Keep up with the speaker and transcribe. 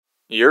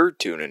You're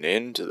tuning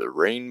in to the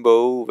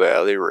Rainbow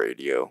Valley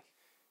Radio.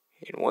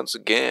 And once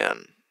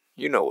again,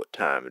 you know what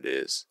time it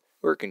is.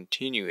 We're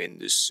continuing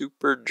the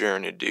Super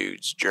Journey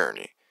Dude's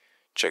journey,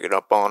 checking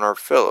up on our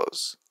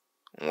fellows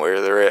and where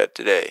they're at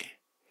today.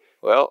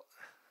 Well,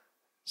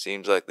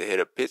 seems like they hit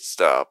a pit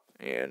stop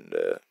and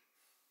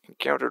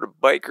encountered a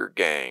biker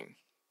gang,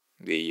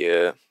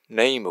 the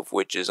name of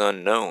which is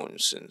unknown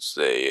since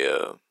they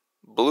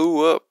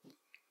blew up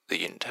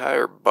the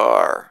entire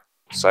bar,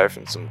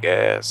 siphoned some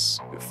gas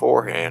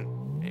beforehand,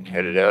 and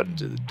headed out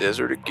into the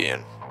desert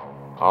again,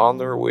 on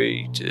their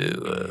way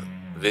to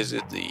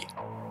visit the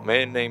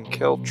man named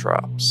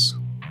Keltrops.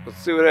 Let's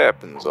see what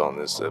happens on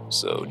this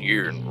episode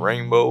here in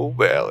Rainbow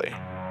Valley.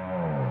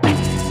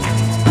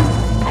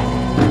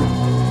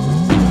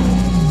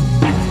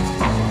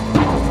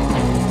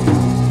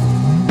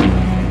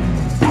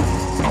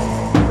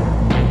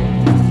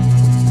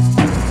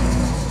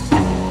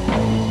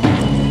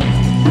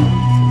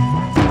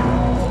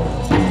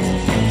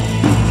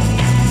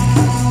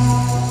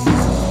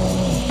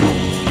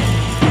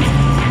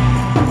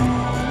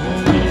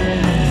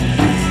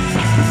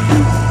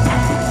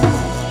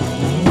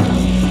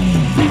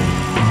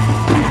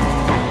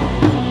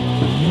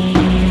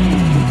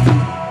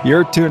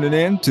 You're tuning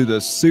in to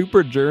the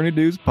Super Journey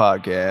Dudes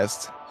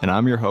podcast, and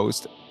I'm your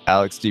host,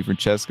 Alex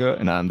DiFrancesco,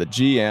 and I'm the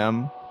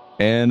GM.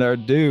 And our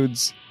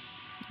dudes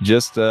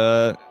just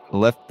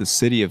left the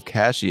city of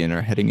Kashi and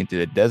are heading into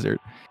the desert,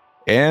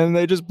 and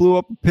they just blew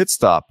up a pit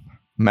stop.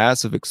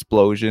 Massive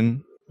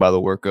explosion by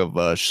the work of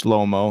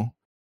Shlomo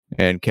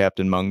and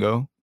Captain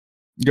Mungo.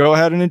 Go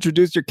ahead and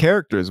introduce your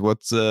characters.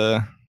 What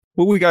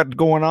we got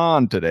going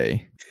on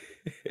today?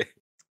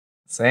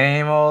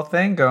 Same old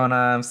thing going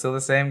on. I'm still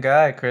the same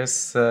guy,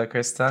 Chris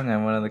Tung.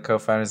 I'm one of the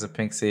co-founders of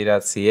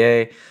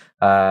PinkCity.ca,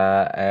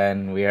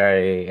 and we are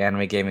a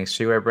anime gaming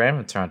streetwear brand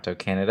from Toronto,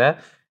 Canada.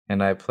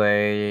 And I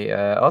play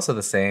also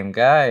the same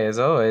guy as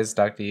always,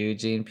 Dr.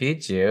 Eugene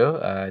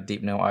Pichu,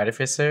 Deep Gnome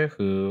Artificer,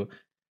 who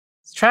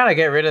is trying to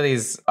get rid of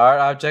these art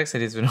objects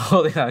that he's been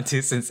holding on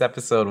to since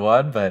episode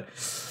 1, but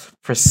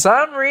for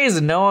some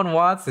reason, no one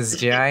wants this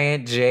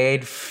giant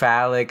jade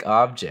phallic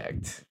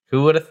object.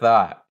 Who would have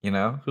thought? Who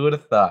would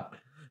have thought?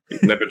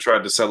 Never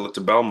tried to sell it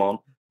to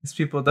Belmont. These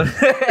people don't.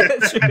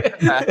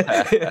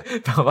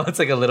 Belmont's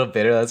like a little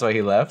bitter. That's why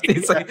he left.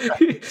 He's like,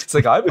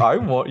 I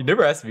want. You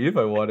never asked me if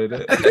I wanted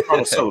it. He's trying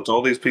to sell it to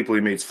all these people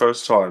he meets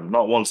first time.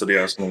 Not once did he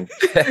ask me.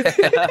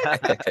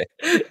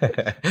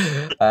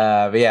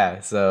 But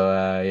yeah,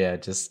 so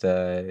just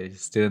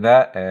doing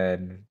that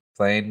and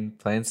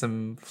playing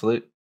some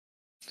flute.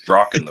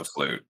 Rocking the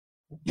flute.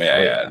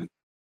 Yeah.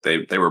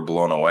 They were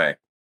blown away.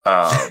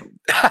 I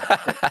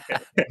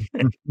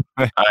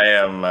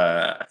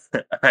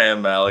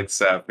am Alex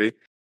Sappy,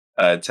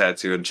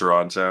 tattoo in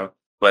Toronto,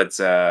 but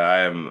I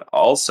am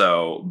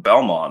also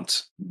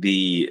Belmont,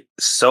 the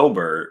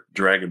sober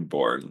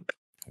Dragonborn.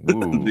 A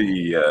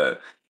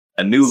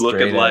new Straight look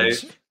at edge.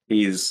 life.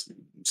 He's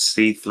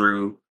see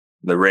through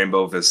the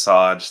rainbow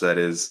visage that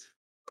is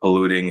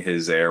polluting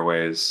his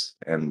airways,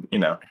 and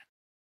a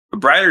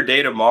brighter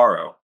day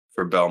tomorrow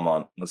for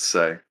Belmont. Let's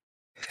say.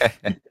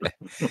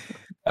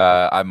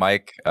 I'm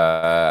Mike.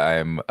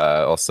 I'm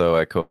also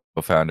a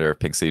co-founder of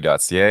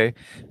PinkCity.ca,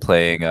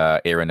 playing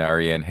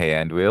Aaronarian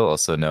Hayandwheel,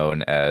 also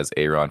known as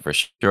Aaron for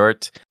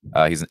short.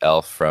 He's an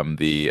elf from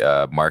the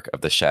Mark of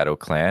the Shadow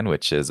clan,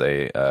 which is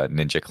a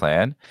ninja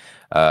clan.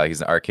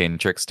 He's an arcane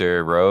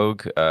trickster,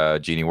 rogue,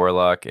 genie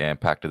warlock, and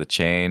Pact of the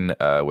Chain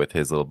with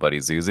his little buddy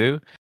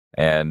Zuzu.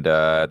 And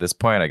at this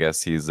point, I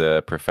guess he's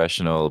a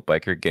professional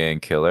biker gang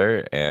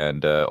killer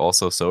and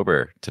also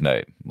sober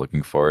tonight.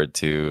 Looking forward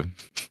to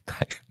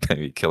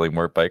maybe killing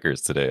more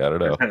bikers today. I don't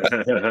know.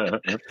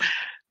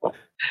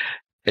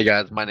 Hey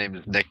guys, my name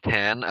is Nick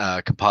Tan,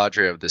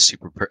 compadre of the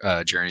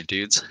Super Journey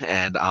Dudes,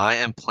 and I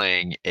am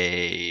playing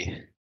a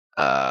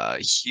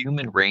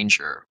human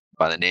ranger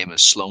by the name of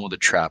Shlomo the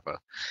Trapper,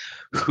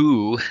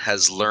 who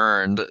has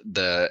learned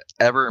the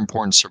ever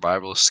important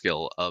survival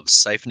skill of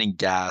siphoning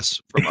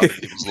gas from other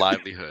people's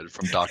livelihood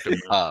from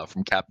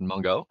from Captain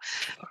Mungo,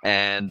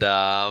 and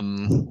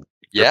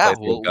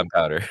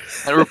Gunpowder.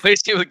 And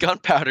replacing it with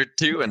gunpowder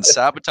too, and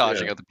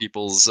sabotaging other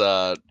people's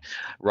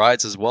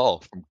rides as well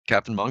from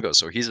Captain Mungo.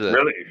 So he's a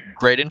Really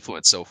great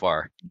influence so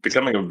far.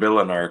 becoming a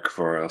villain arc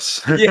for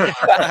us. Yeah,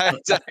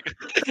 exactly.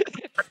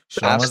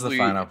 Sean was the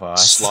final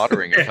boss.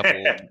 Slaughtering a couple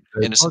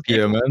innocent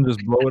Yeah, people. man,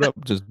 just blow it up.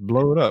 Just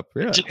blow it up.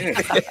 Yeah.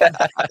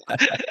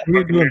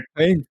 We're doing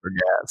paying for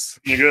gas.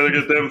 You gotta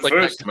get them Like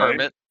first, that mate.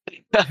 Kermit.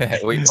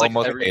 We It's like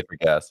almost every- paid for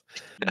gas.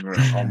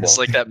 It's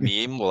like that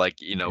meme where,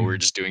 we're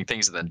just doing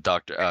things, and then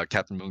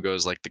Captain Mungo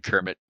is like the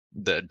Kermit,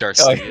 the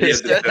Darcy. Oh, yeah,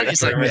 the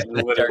He's like, Kermit,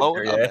 blow it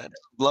up, man.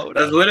 Blow it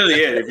That's up. literally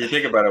it. If you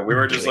think about it, we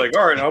were just like,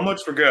 all right, how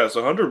much for gas?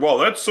 100? Wow,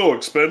 that's so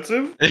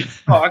expensive.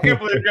 Oh, I can't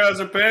believe you guys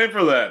are paying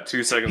for that.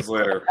 2 seconds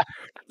later.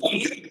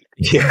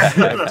 Yeah.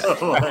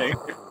 Like,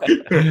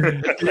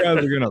 You guys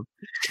are gonna.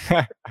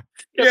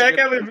 yeah, I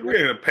can't believe we're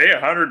gonna pay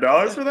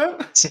 $100 for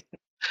that.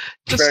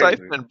 Just Crazy.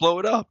 siphon and blow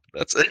it up.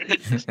 That's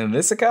it. In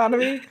this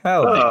economy?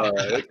 Hell no.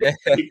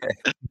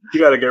 You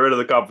got to get rid of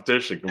the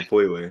competition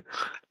completely.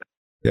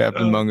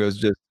 Captain Mungo's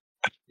just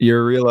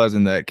you're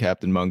realizing that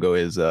Captain Mungo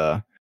is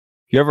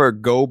you ever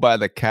go by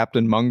the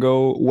Captain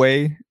Mungo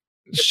way,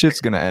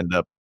 shit's gonna end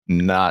up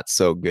not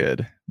so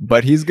good.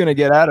 But he's gonna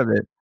get out of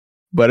it.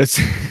 But it's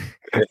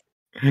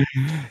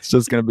it's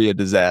just gonna be a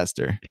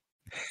disaster.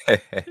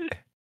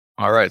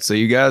 All right, so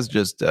you guys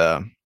just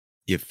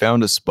you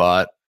found a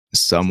spot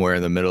somewhere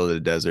in the middle of the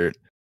desert,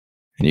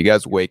 and you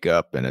guys wake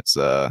up, and it's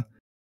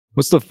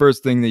what's the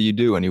first thing that you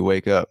do when you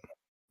wake up?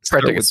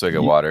 Try to take a swig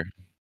of water.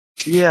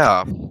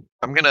 Yeah,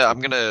 I'm gonna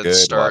Good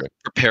start water.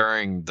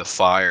 preparing the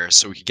fire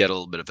so we can get a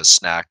little bit of a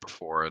snack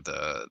before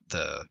the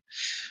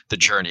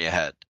journey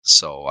ahead.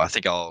 So I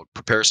think I'll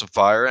prepare some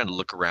fire and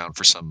look around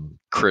for some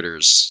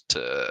critters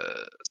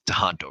to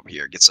hunt over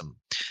here. Get some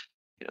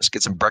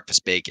get some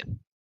breakfast bacon.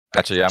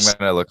 Actually, I'm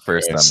gonna look for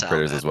some Salad.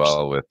 critters as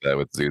well with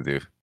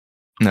Zuzu.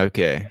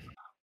 Okay.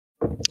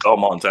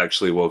 Belmont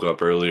actually woke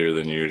up earlier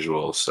than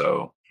usual,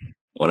 so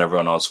when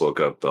everyone else woke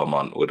up,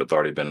 Belmont would have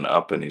already been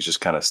up, and he's just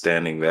kind of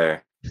standing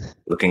there,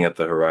 looking at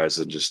the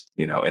horizon, just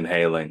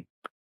inhaling,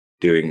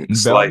 doing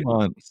slight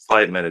Belmont.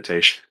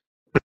 meditation.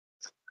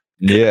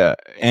 Yeah.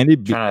 Trying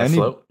to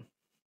float.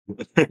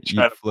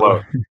 Trying to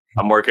float.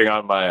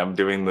 I'm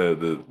doing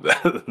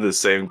the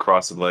same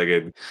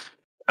cross-legged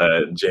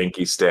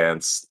janky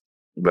stance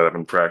that I've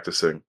been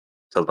practicing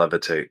to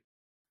levitate.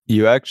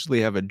 You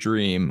actually have a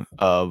dream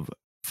of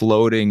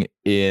floating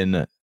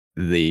in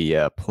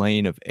the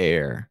plane of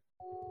air,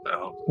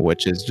 Oh.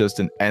 which is just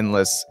an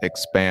endless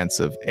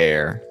expanse of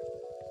air,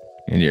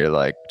 and you're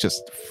like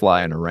just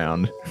flying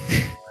around.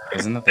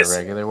 Isn't that the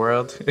regular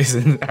world?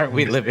 Aren't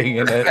we living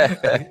in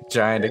a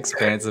giant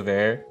expanse of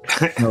air?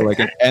 No, like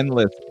an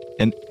endless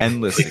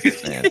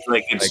expanse.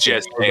 Like it's Like,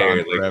 just it goes air, on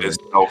like forever. there's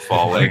no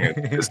falling,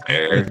 it's just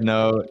air. There's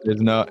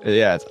no,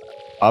 yeah, it's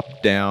up,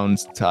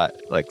 downs,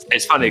 like.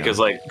 It's funny you know, because,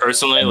 like,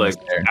 personally, like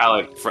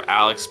endless air.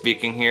 Alex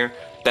speaking here,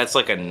 that's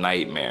like a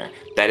nightmare.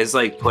 That is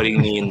like putting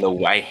me in the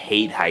I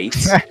hate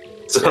heights.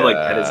 So like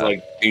that is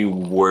like the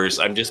worst.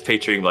 I'm just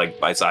picturing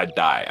like I'd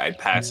die. I'd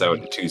pass out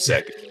in 2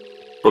 seconds.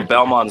 But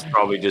Belmont's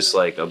probably just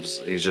like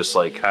he's just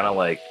like kind of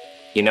like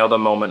the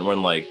moment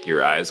when like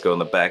your eyes go in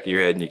the back of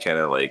your head and you kind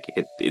of like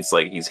it's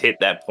like he's hit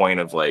that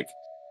point of like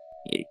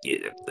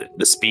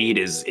the speed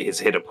is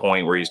hit a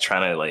point where he's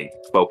trying to like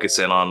focus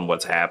in on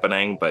what's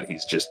happening, but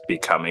he's just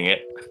becoming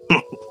it.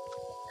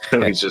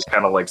 And he's just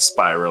kind of like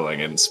spiraling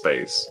in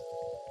space.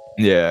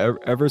 Yeah,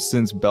 ever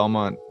since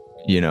Belmont,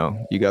 you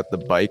got the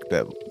bike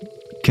that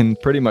can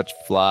pretty much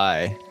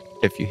fly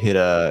if you hit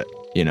a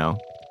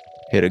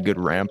good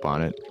ramp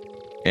on it,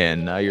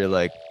 and now you're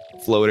like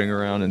floating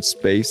around in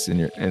space and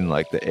you're in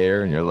like the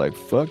air, and you're like,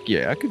 fuck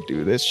yeah, I could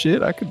do this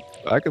shit. I could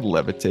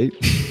levitate.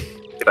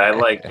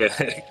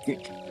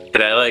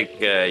 Could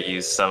I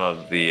use some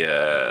of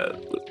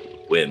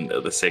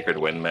the sacred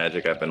wind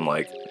magic I've been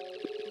like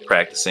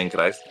practicing? Could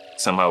I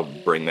somehow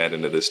bring that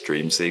into this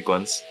dream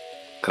sequence?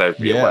 Could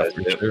I Yeah, realize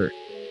for it? sure.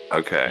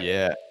 Okay.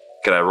 Yeah.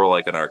 Could I roll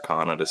like an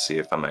Arcana to see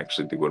if I'm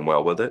actually doing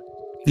well with it?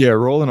 Yeah,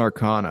 roll an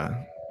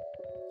Arcana.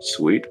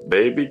 Sweet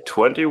baby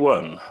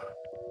 21.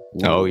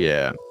 Oh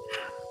yeah.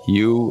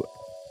 You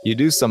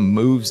do some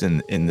moves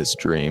in this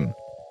dream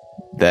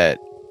that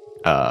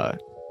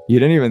you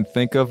didn't even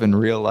think of in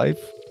real life,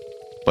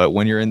 but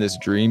when you're in this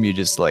dream you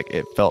just like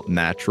it felt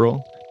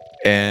natural.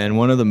 And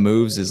one of the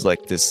moves is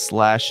like this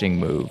slashing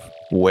move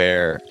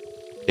where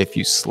if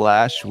you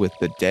slash with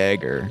the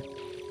dagger,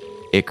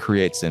 it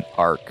creates an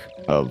arc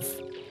of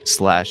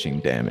slashing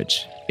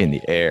damage in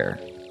the air.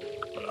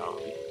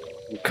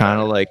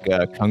 Kind of like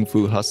Kung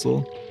Fu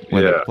Hustle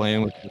when they're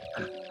playing with.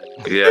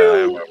 Yeah,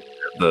 I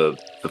remember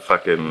the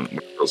fucking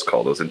what are those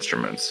called, those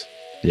instruments.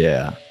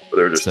 Yeah,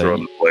 They're just So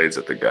throwing the blades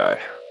at the guy.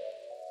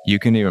 you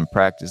can even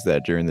practice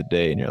that during the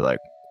day, and you're like,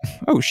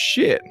 "Oh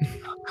shit,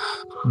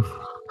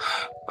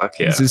 Fuck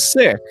yeah! this is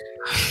sick."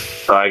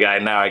 So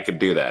now I could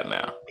do that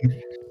now.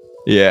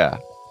 Yeah,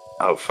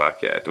 Oh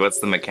fuck yeah! What's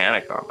the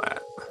mechanic on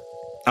that?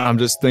 I'm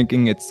just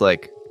thinking it's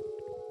like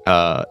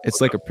a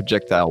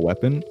projectile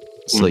weapon.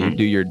 So you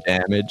do your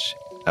damage,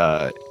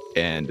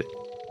 and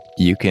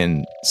you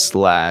can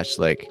slash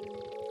like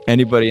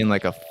anybody in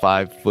like a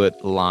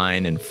 5-foot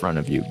line in front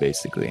of you,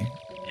 basically.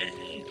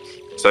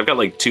 So I've got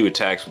like 2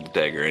 attacks with the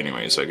dagger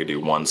anyway, so I could do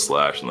 1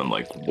 slash and then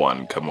like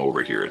 1 come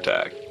over here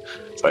attack.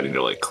 So I need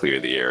to like clear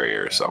the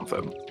area or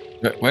something.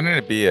 Wouldn't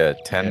it be a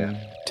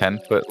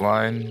 10-foot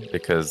line?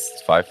 Because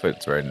 5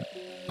 foot's right.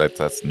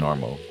 That's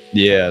normal.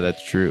 Yeah,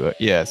 that's true.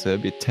 Yeah, so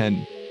it'd be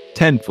 10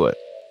 foot.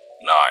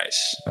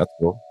 Nice. That's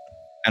cool.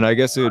 And I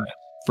guess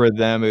for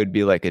them it would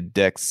be like a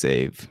dex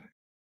save.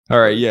 All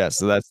right, yeah.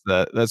 So that's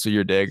what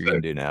your dagger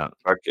can do now.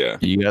 Fuck yeah.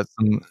 You got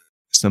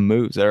some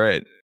moves. All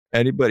right.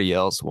 Anybody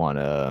else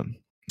wanna?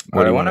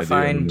 I want to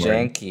find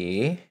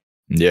Janky.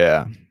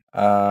 Yeah.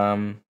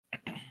 Janky.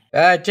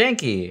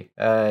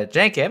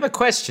 Janky, I have a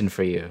question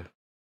for you.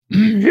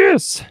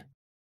 Yes.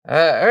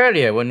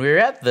 Earlier when we were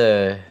at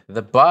the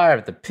bar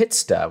at the pit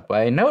stop,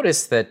 I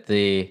noticed that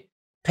the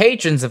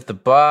patrons of the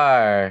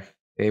bar.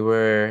 They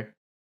were,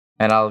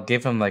 and I'll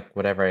give them like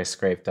whatever I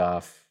scraped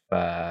off.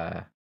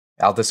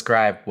 I'll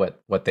describe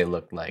what they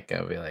looked like.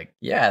 I'll be like,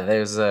 yeah,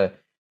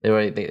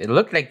 it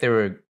looked like they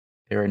were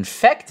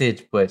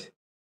infected, but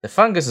the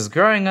fungus was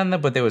growing on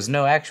them, but there was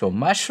no actual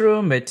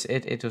mushroom.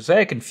 It was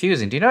very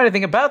confusing. Do you know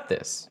anything about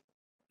this?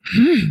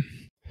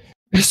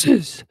 This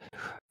is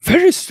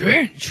very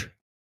strange.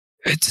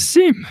 It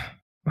seems,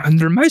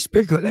 under my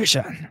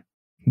speculation,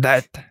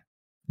 that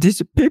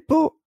these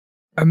people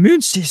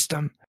immune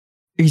system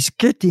is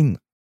getting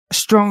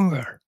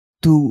stronger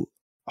to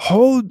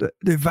hold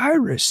the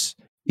virus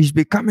is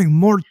becoming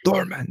more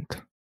dormant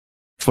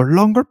for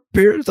longer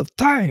periods of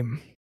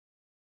time.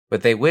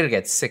 But they will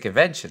get sick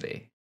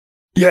eventually.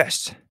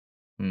 Yes.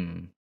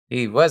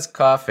 He was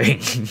coughing.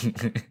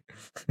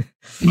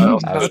 Well,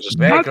 I was just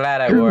very not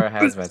glad I wore a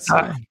hazmat suit.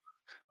 time.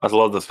 I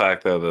love the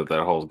fact though that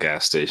that whole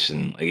gas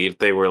station, like if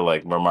they were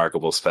like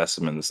remarkable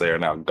specimens, they are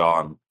now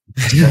gone.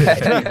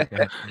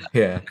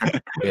 yeah.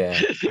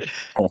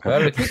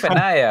 Well, we keep an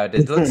eye out.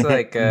 It looks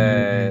like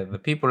the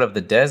people of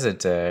the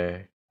desert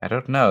are. I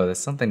don't know. There's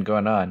something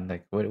going on.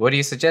 Like, what do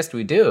you suggest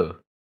we do?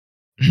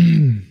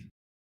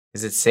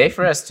 Is it safe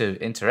for us to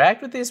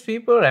interact with these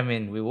people? I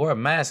mean, we wore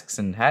masks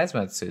and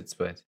hazmat suits,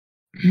 but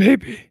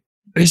Maybe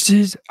this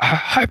is a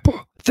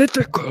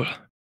hypothetical.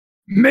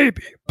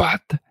 Maybe,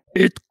 but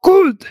it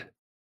could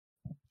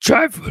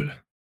travel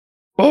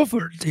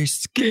over the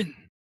skin.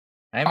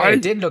 I mean,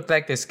 it did look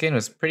like their skin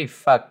was pretty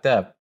fucked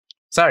up.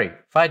 Sorry,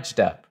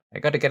 fudged up. I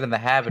got to get in the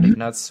habit of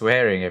not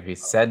swearing every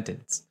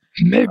sentence.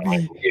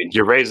 Maybe.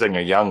 You're raising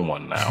a young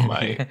one now,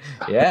 mate.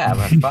 Yeah, I'm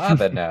a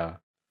father now.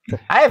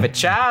 I have a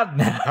child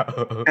now.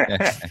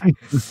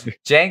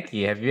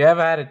 Janky, have you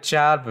ever had a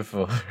child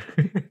before?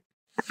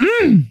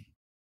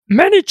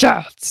 Many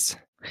childs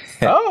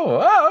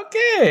Oh,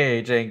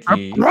 okay,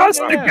 Janky. across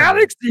the Yeah.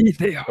 galaxy.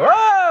 They are.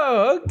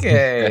 Whoa,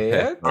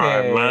 okay, All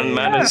right, okay.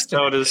 man has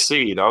sowed his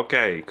seed.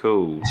 Okay,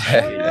 cool.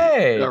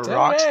 Alright, A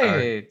rock star.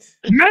 alright.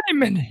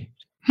 Many.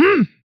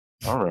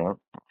 All right.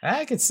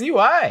 I can see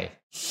why.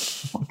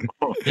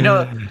 You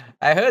know,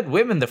 I heard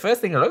women, the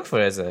first thing to look for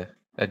is a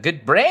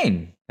good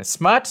brain, a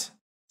smart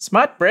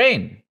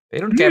brain. They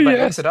don't care about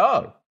Yes. looks at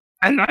all.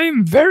 And I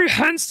am very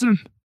handsome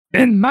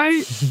in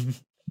my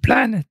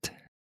planet.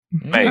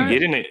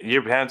 Mate,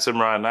 you're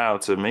handsome right now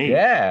to me.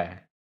 Yeah.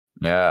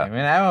 I Yeah. mean,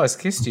 I almost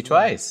kissed you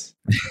twice.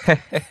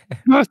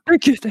 Oh,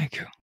 thank you.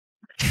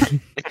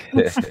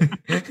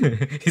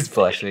 He's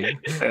blushing.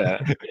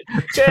 Yeah.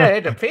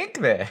 Shade of pink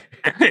there.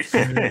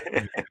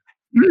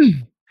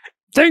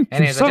 Thank you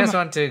Anyways, so I just much.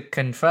 want to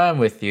confirm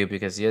with you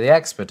because you're the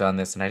expert on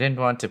this, and I didn't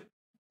want to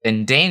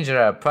endanger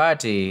our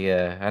party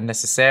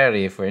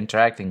unnecessarily if we're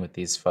interacting with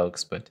these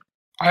folks. But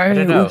I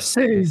don't know. will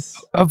say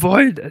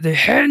avoid the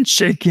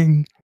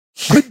handshaking.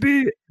 Could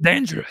be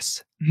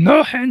dangerous.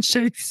 No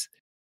handshakes,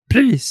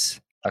 please.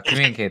 I'll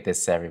communicate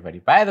this to everybody.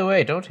 By the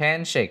way, don't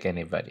handshake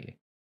anybody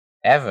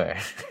ever.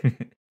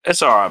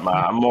 It's all right, man.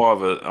 I'm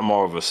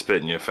more of a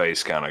spit in your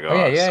face kind of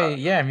guy.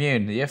 You're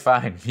immune. You're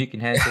fine. You can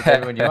handshake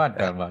everyone you want,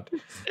 Belmont.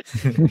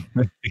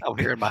 I'm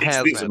here in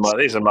my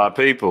These are my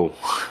people.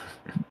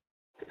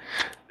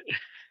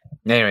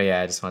 Anyway,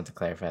 yeah, I just wanted to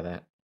clarify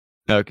that.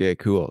 Okay,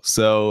 cool.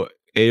 So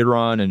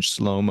Aaron and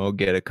Shlomo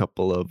get a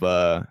couple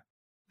of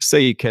say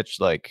you catch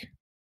like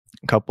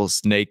a couple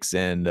snakes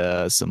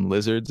and some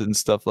lizards and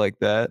stuff like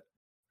that.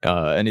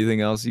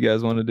 Anything else you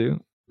guys want to do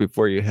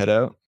before you head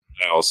out?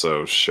 I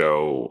also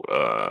show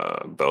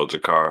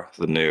Belgicar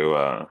the new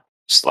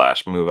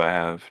slash move I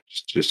have,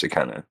 just to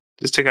kind of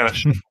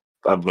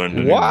I've learned.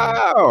 a new one.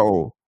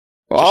 Wow!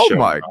 Just Oh show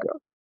my them. god!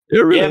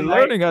 You're really Yeah, mate.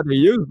 learning how to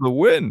use the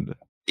wind.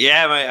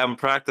 Yeah, mate, I'm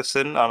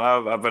practicing.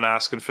 I've been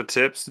asking for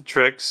tips and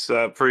tricks.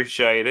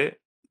 Appreciate it.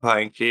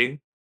 Thank you.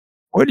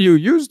 When you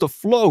use the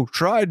flow,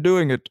 try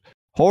doing it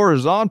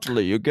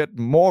horizontally. You get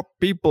more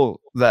people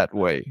that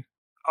way.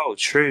 Oh,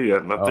 true.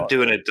 I've been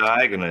doing it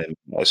diagonally.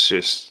 That's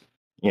just,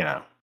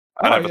 I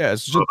Oh never yeah,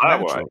 it's just thought that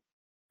way. natural.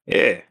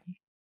 Yeah,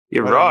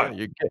 you're But,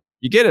 right.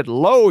 You get it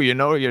low.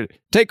 You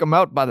take them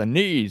out by the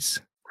knees.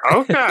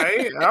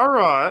 Okay, all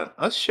right.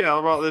 I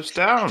shall write this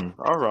down.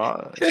 All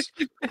right.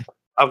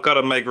 I've got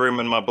to make room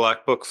in my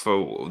black book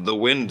for the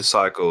wind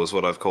cycle, is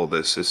what I've called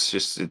this. It's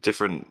just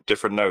different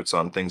notes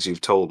on things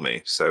you've told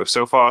me. So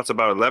far it's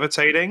about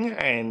levitating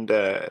and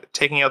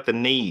taking out the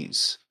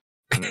knees.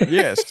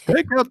 Yes,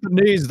 take out the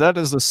knees. That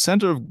is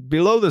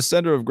below the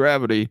center of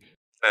gravity.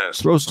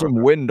 Throw some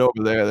wind over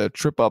there. They'll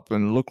trip up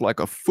and look like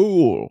a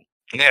fool.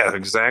 Yeah,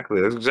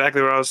 exactly. That's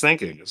exactly what I was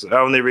thinking. It's the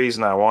only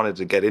reason I wanted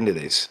to get into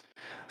this.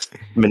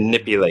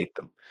 Manipulate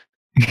them.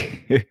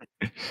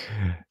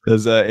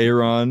 Does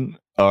Aaron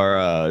or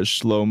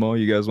Shlomo,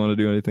 you guys want to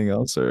do anything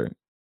else? Or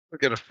We're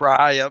gonna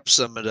fry up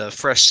some of the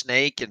fresh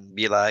snake and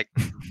be like,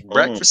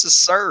 breakfast is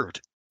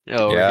served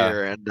over Yeah.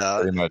 here, and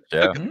Pretty much,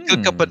 yeah.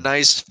 cook up a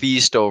nice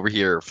feast over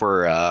here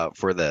for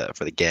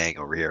the gang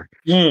over here.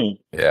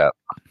 Yeah.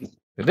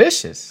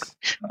 Delicious.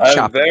 I'm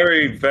Chop.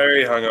 very,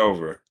 very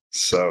hungover.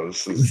 So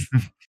this is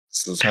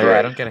Oh, great. yeah,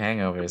 I don't get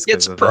hangovers. Get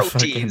 'cause some of the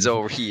proteins fucking-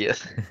 over here.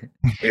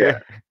 Yeah.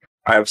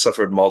 I have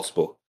suffered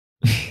multiple.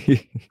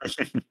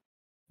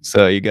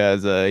 So you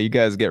guys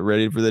get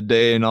ready for the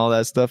day and all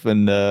that stuff,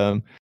 and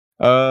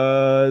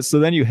so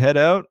then you head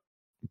out,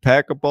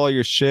 pack up all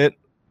your shit.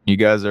 You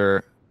guys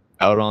are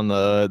out on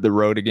the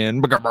road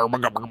again,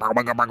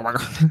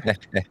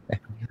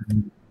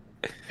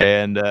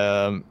 and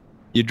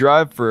you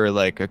drive for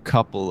like a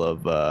couple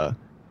of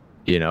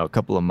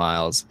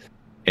miles,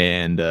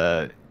 and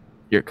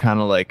you're kind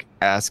of like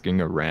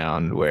asking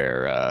around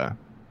where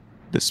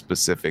the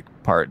specific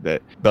part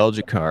that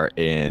Belgicar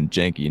and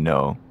Jenki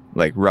know,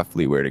 like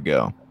roughly where to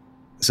go.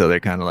 So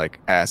they're kind of like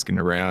asking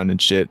around and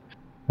shit.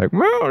 Like,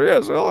 well,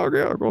 yes, I'll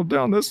go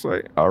down this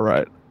way. All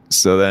right.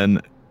 So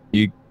then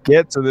you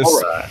get to this.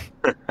 All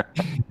right.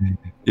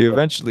 You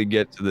eventually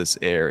get to this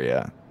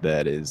area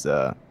that is,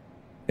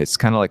 it's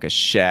kind of like a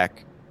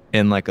shack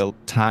in like a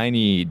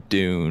tiny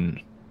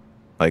dune,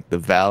 like the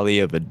valley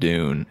of a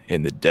dune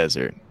in the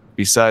desert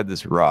beside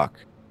this rock.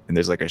 And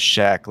there's like a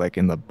shack like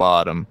in the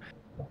bottom.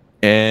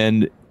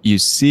 And you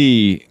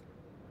see,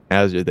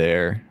 as you're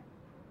there,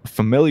 a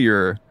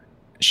familiar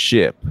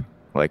ship,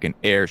 like an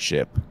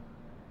airship,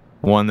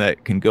 one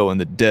that can go in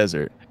the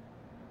desert.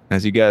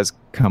 As you guys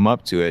come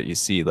up to it, you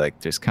see like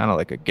there's kind of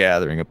like a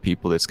gathering of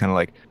people. That's kind of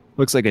like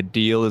looks like a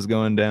deal is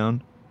going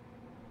down.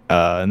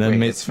 And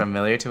then it's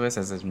familiar to us,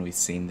 as in we've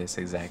seen this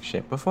exact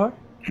ship before.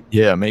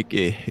 Yeah,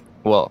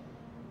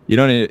 you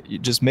don't need, you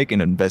just make an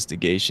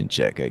investigation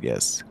check, I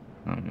guess.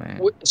 Oh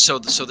man. So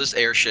this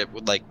airship,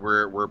 like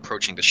we're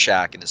approaching the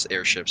shack, and this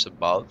airship's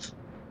above.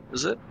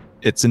 Is it?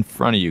 It's in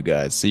front of you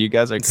guys, so you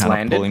guys are It's kind of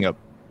landed? pulling up.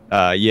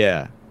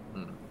 Yeah.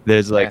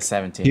 There's Yeah, like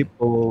 17.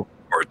 people.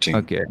 14.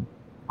 Okay.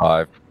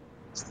 5.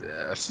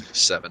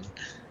 7.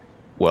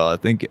 Well, I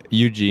think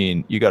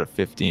Eugene, you got a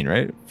 15,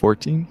 right?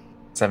 14?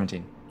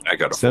 17. I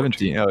got a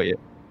 17. Oh yeah.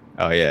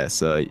 Oh yeah.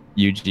 So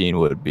Eugene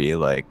would be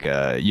like,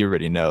 you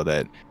already know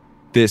that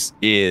this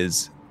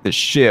is the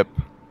ship.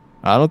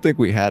 I don't think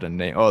we had a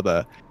name.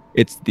 Oh,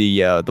 it's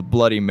the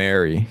Bloody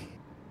Mary.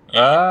 Oh,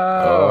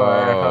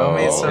 our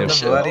homies from the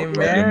shit. Bloody Bloody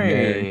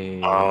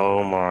Mary.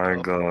 Oh my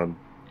god.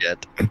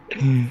 Yet.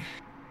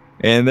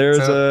 And there's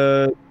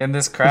In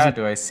this crowd,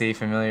 do I see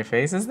familiar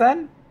faces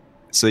then?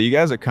 so you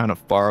guys are kind of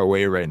far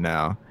away right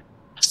now.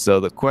 So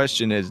the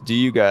question is, do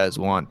you guys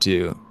want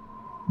to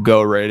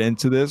go right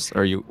into this,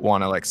 or you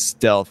want to like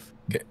stealth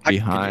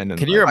behind?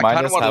 Can you I remind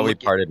kinda us wanna how we look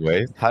at- parted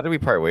ways? How did we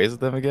part ways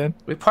with them again?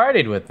 We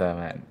partied with them,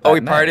 man. Oh, we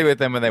that night. partied with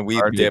them, and then we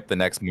Partied. dipped the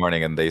next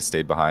morning, and they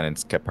stayed behind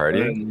and kept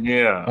partying.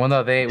 Yeah. Well,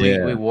 no,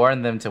 Yeah. we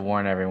warned them to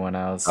warn everyone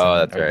else. Oh,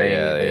 that's or right,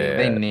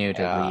 They yeah. knew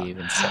to Yeah. leave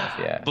and stuff.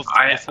 Yeah.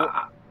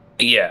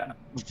 Yeah.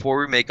 Before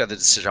we make other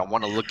decision, I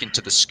want to look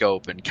into the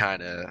scope and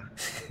kind of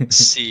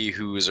see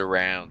who's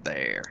around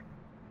there.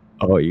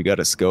 Oh, you got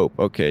a scope.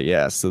 Okay,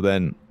 yeah. So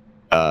then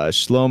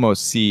Shlomo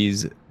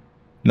sees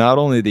not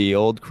only the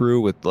old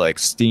crew with like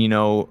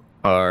Stino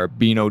or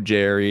Bino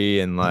Jerry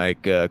and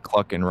like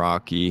Cluck and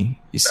Rocky.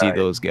 You see Right.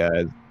 those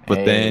guys.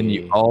 But then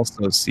you Hey.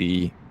 also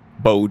see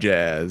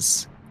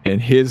Bojazz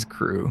and his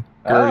crew.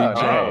 Gertie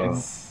J.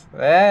 nice.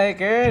 Hey,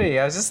 Gertie,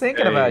 I was just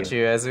thinking about Hey.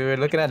 you as we were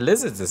looking at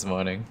lizards this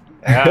morning.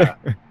 Yeah.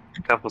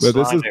 A couple But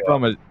this is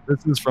slimy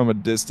from a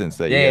distance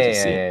that you Yeah, guys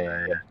are seeing.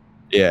 yeah.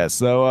 Yeah,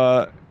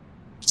 so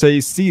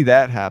you see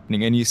that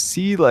happening, and you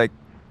see like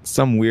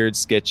some weird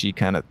sketchy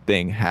kind of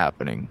thing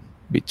happening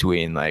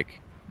between like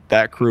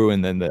that crew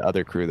and then the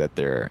other crew that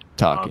they're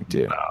talking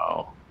to.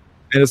 No.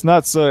 And it's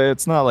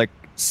not like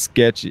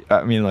sketchy.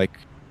 I mean, like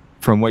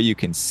from what you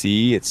can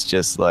see, it's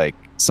just like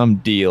some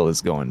deal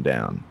is going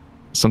down.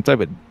 Some type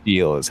of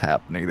deal is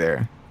happening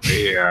there.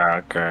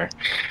 Yeah, okay.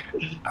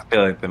 I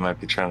feel like they might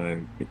be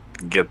trying to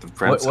get the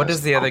princess. What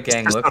does the other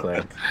gang look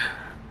like?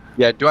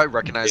 Yeah, do I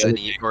recognize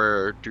any,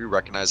 or do you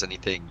recognize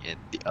anything in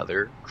the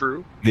other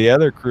crew? The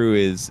other crew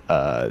is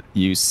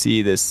you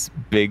see this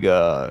big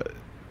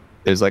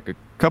there's like a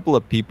couple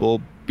of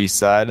people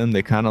beside them.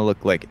 They kind of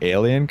look like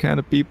alien kind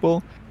of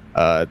people.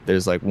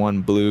 There's like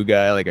one blue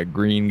guy, like a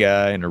green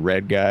guy, and a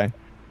red guy.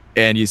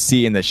 And you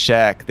see in the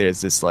shack,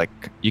 there's this like,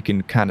 you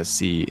can kind of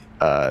see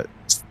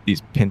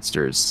these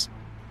pinsters.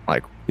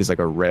 Like he's like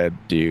a red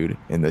dude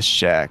in the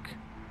shack,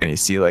 and you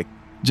see like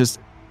just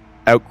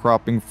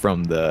outcropping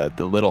from the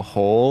little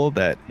hole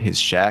that his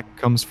shack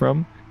comes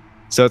from.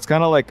 So it's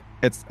kind of like,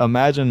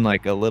 imagine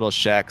like a little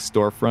shack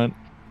storefront,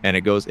 and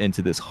it goes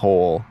into this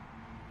hole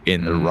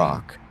in the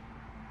rock,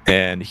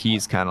 and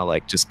he's kind of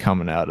like just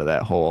coming out of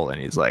that hole,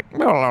 and he's like,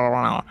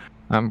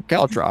 I'm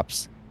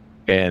Caltrops,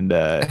 and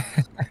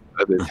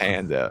with his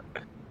hands out.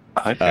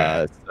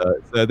 Okay.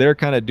 So they're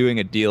kind of doing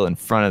a deal in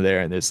front of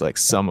there, and there's like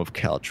some of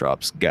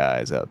Caltrops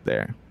guys out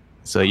there.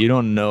 So you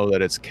don't know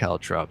that it's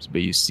Caltrops,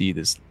 but you see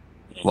this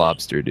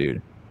lobster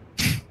dude.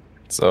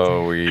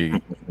 So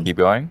we keep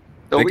going.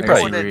 Are we Think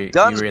going about- in You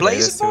guns relay blazing,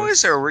 this to us?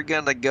 boys, or are we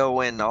gonna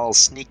go in all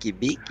sneaky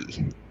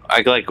beaky?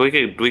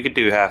 We could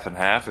do half and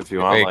half if you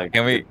want. Wait, like,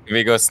 can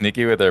we go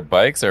sneaky with our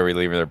bikes, or are we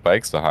leaving their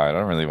bikes behind? I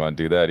don't really want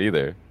to do that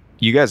either.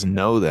 You guys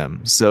know them,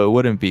 so it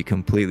wouldn't be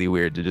completely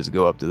weird to just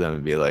go up to them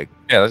and be like,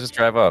 Yeah, let's just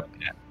drive up.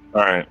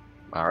 All right.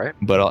 All right.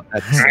 but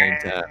at the same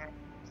time,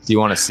 Do you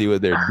want to see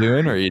what they're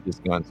doing, or are you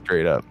just going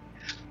straight up?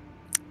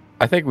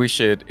 I think we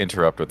should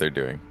interrupt what they're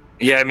doing.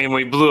 Yeah, I mean,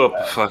 we blew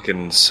up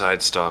fucking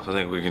side stop. I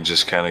think we can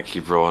just kind of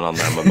keep rolling on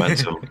that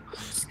momentum.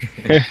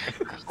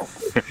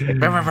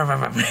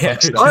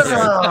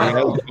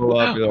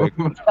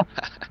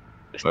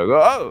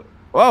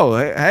 Whoa,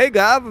 hey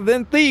guys, I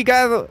didn't see you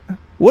guys.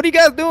 What are you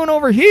guys doing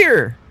over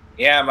here?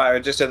 Yeah,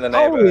 man, just in the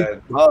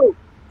neighborhood. Oh,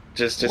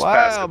 Just wow,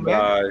 passing man.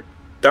 by.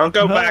 Don't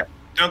go back.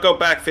 Don't go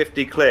back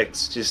 50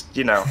 clicks. Just,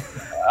 if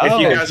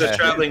you guys are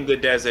traveling the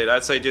desert,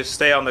 I'd say just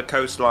stay on the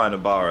coastline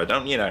of Barra.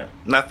 Don't,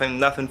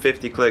 nothing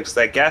 50 clicks.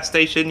 That gas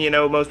station,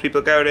 most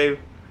people go to,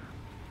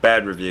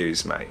 bad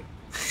reviews, mate.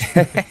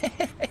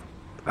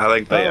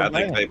 I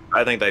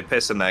think they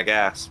piss in their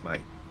gas,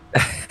 mate.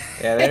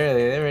 Yeah,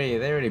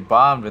 they really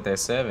bombed with their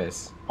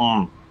service.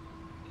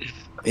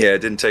 Yeah, it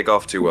didn't take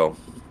off too well.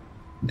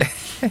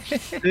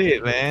 see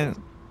it,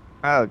 man.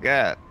 Oh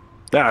god.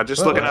 Nah,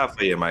 just looking out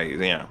for you, mate.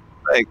 Yeah.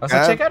 Like, Also,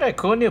 check out our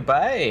cool new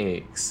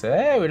bikes.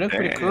 Hey, we look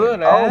pretty cool,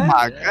 huh? Oh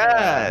my god.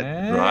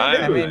 Yeah, Right.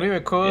 I mean, we were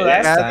cool Yeah,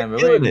 last they're time, but we're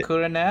killing even it.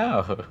 cooler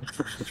now.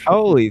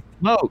 Holy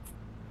smokes.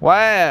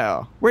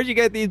 Wow. Where'd you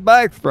get these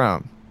bikes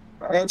from?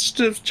 That's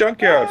just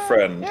junkyard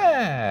friend.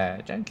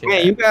 Yeah, junkyard.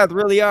 Man, you guys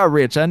really are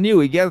rich. I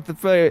knew it. You got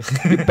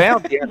the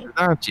bounty hunters,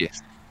 aren't you?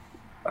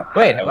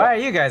 Wait, why are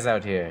you guys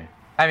out here?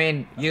 I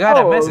mean, you got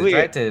a Oh, message, yeah.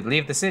 right, to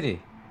leave the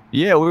city?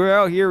 Yeah, we were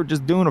out here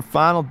just doing a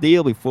final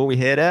deal before we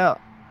head out.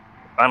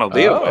 Final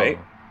deal, Oh. mate.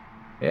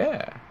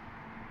 Yeah.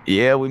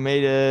 Yeah, we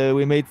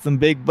made some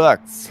big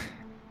bucks.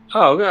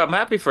 Oh, God, I'm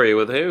happy for you.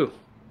 With who?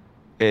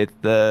 It's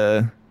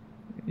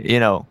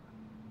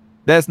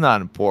that's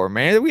not important,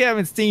 man. We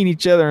haven't seen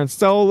each other in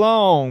so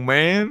long,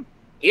 man.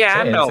 Yeah,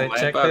 I Say know, inside man.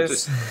 check but I'm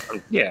this.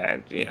 yeah.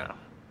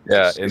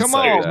 Yeah, Come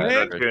insight, on, yeah,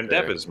 man. for Your sure.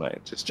 endeavors, mate.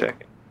 Just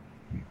checking.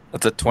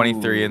 That's a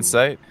 23 Ooh.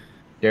 insight.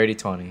 Dirty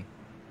 20.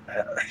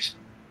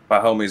 My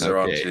homies are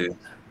on Okay. too.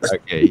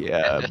 Okay,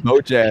 yeah.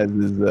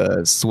 Mojaz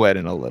is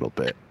sweating a little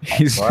bit.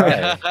 He's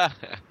Why?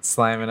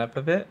 Slamming up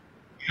a bit?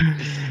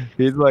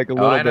 he's like a Oh,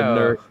 little I bit know.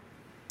 nervous.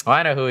 Oh,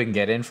 I know who we can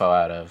get info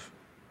out of.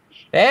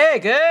 Hey,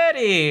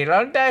 goody!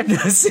 Long time no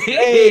see.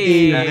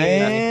 Hey,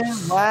 man.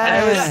 Wow.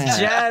 I was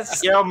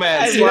just. Yo,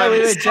 man. we were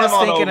just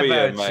thinking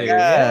about you.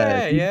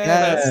 Yeah,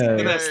 yeah.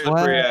 Get that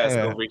slippery ass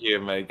Wow. over here,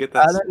 mate. Get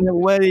I that. don't know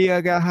what do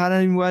you got.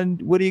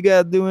 What do you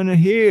got doing in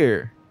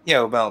here?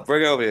 Yo, Mel,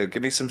 bring over here.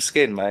 Give me some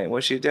skin, mate.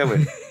 What you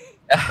doing?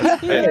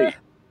 Yeah.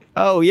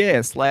 Oh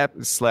yeah, slap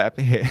slap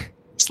your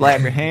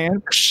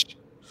hand.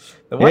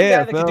 The one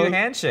Yeah, guy that can do fellas.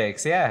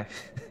 handshakes, yeah.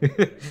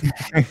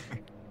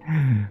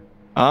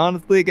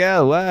 Honestly,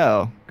 God,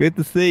 wow, good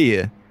to see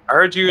you. I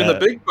heard you in the Uh,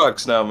 big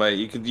bucks now, mate.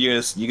 You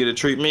get to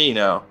treat me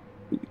now.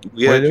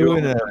 We We're had you.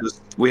 doing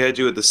We had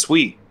you at the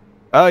suite.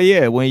 Oh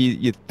yeah, when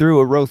you threw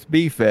a roast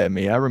beef at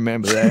me, I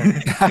remember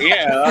that.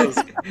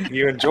 Yeah,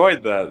 you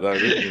enjoyed that though,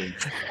 didn't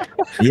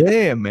you?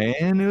 Yeah,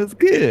 man, it was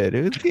good.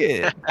 It was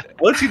good.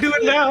 What you doing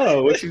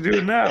now? What you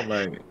doing now,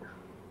 mate?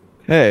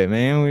 Hey,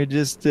 man, we're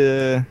just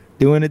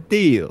doing a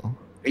deal.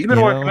 You been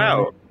You working know,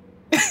 out.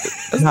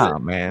 Nah,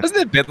 man. Hasn't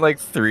it been like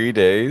 3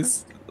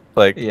 days?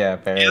 Like, Yeah, Yeah,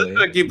 apparently. looks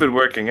like you've been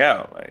working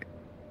out, mate.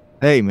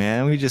 Hey,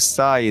 man, we just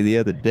saw you the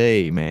other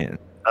day, man.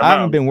 I know.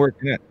 haven't been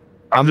working out.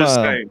 I'm just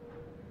I'm, saying.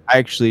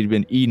 Actually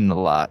been eating a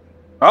lot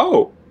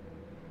Oh,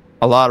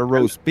 of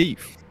roast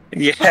beef.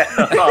 yeah.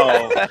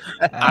 Oh,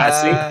 I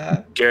see.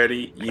 Uh,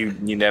 Gertie,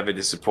 you never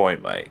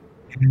disappoint, mate.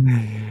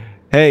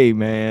 Hey,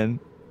 man.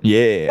 yeah,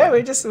 Yeah.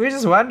 we're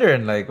just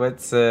wondering, like,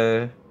 what's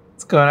going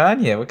on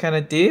here? What kind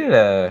of deal,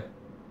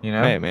 you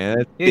know? Hey, man.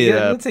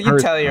 That's You can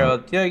tell your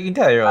old, you can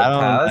tell your old I don't-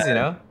 pals, you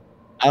know.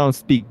 I don't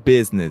speak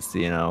business,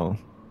 you know.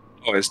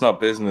 Oh, it's not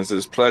business,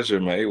 it's pleasure,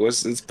 mate.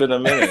 It's been a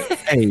minute.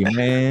 Hey,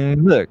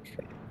 man, look.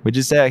 We're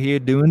just out here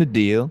doing a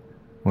deal.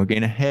 We're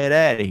gonna head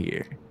out of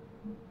here.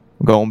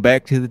 We're going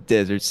back to the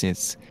desert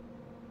since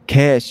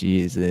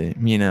Cashy is, Yeah.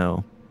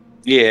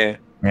 it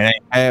ain't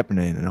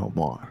happening no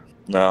more.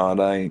 No, it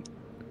ain't.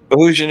 But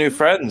who's your new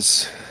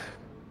friends?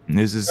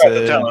 This is, I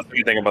don't tell us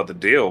anything about the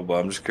deal, but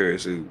I'm just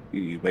curious who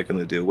you making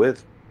the deal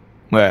with.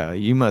 well,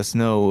 you must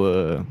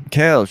know,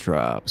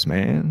 Caltrops,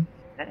 man.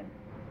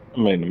 I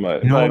mean, You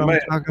know what I'm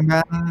talking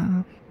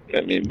about?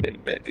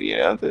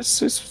 yeah,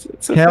 this is.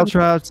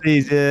 Caltrops,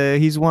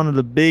 he's one of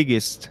the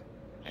biggest.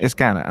 It's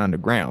kind of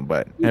underground,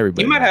 but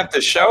everybody. You might knows. have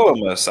to show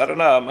him us. I don't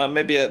know.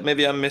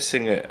 Maybe I'm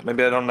missing it.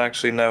 Maybe I don't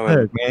actually know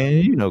him. Look, man,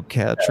 you know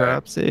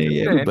Caltrops.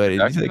 Hey, everybody.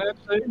 He's like,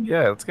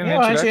 yeah, let's get an Yeah,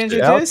 why don't you introduction.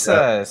 introduce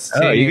us? Oh,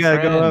 to you your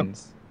gotta go up.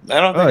 friends? I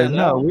don't think oh I no,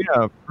 know. we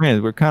are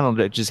friends. We're kind of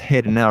like just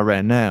heading out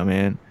right now,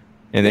 man.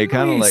 And they Didn't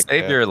kind of we like,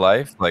 saved your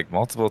life like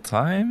multiple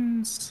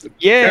times.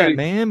 yeah, Yeah,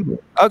 man.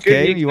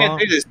 Okay, you you can't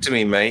want? do this to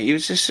me, mate. You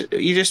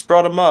just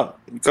brought him up.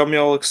 You got me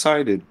all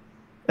excited.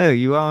 Oh,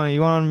 you want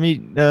to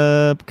meet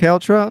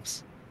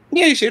Caltrops?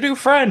 Yeah, he's your new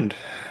friend.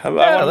 I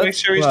want to make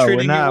sure he's Well, we're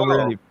treating you not well.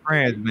 really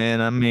friends, man.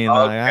 I mean, like,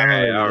 I don't Okay,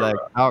 really like alright.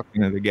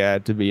 talking to the guy.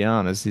 To be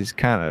honest, he's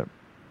kind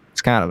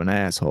of an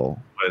asshole.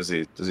 Does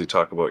he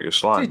talk about your Is he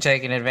slime?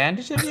 taking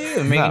advantage of you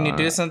and making you No,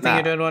 do something you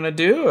nah. don't want to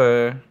do,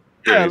 or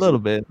Yeah, a little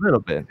bit.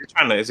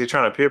 Is he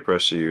trying to peer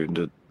pressure you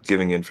into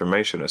giving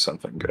information or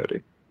something,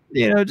 Cody?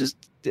 You know, just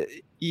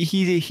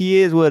he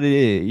is what it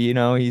is. You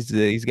know, he's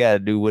got to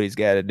do what he's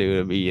got to do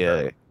to be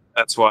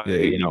That's why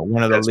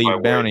one of the that's why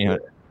lead bounty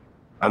hunters.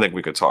 I think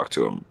we could talk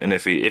to him, and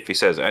if he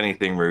says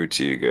anything rude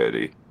to you,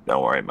 Cody,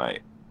 don't worry,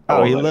 mate.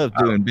 Oh, he loves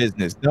doing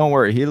business. Don't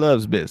worry, he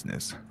loves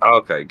business.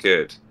 Okay,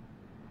 good.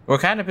 What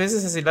kind of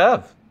business does he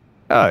love?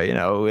 Oh, you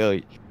know, well,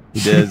 he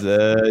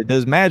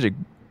does magic.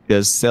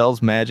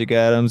 Sells magic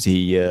items.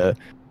 He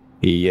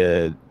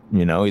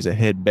you know, he's a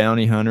head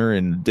bounty hunter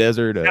in the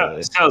desert.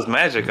 Sells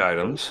magic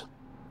items.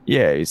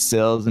 Yeah, he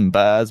sells and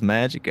buys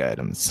magic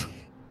items.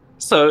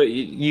 So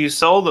you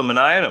sold him an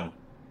item.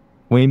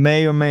 We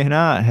may or may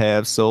not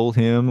have sold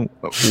him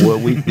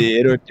what we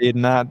did or did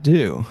not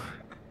do.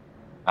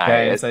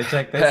 Guys, I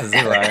checked this. Is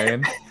he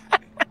lying?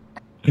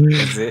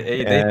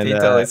 He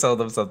totally sold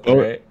him something,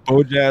 right?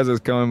 Bojazz is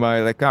coming by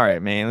like, all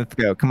right, man, let's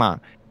go. Come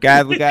on.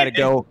 Guys, we got to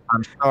go.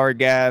 I'm sorry,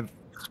 guys.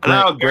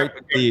 Great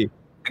to see you.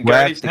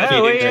 Where you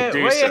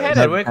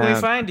headed? Where can we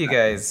find you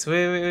guys?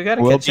 We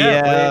gotta catch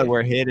up.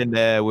 We're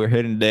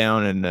heading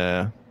down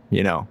and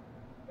you know,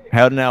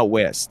 heading out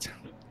west.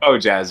 Oh,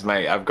 Jazz,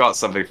 mate, I've got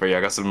something for you.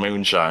 I got some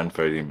moonshine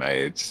for you,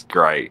 mate. It's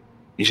great.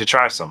 You should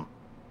try some.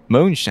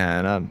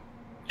 Moonshine?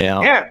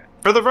 Yeah,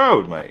 for the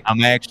road, mate.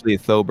 I'm actually a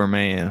sober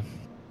man.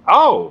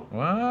 Oh.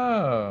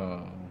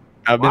 Wow.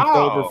 I've been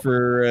sober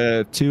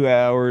for 2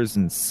 hours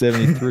and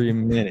 73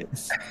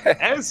 minutes.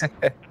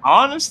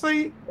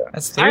 Honestly,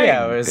 that's 3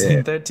 hours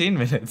and 13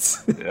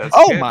 minutes.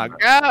 Oh my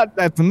God,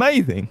 that's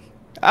amazing!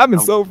 I've been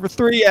sober for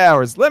 3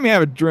 hours. Let me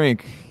have a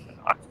drink.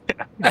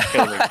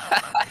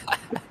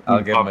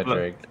 I'll give him a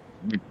drink.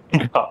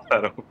 Pop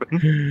that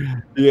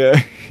open.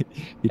 Yeah.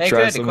 Hey,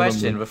 good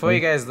question. Before you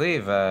guys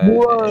leave,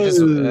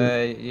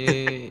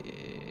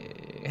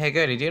 hey,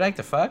 Goody, do you like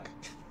to fuck?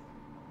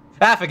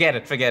 Forget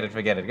it.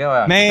 Go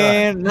on.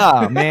 Man,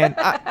 nah, man.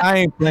 I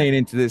ain't playing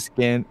into this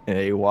again. And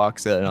he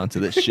walks out onto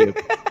the ship.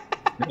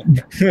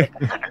 And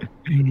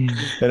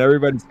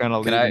everybody's kind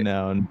of leaving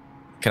now. And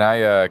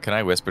Can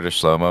I whisper to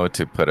Shlomo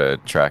to put a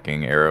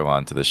tracking arrow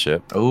onto the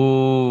ship?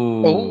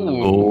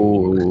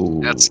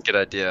 Oh, that's a good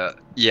idea.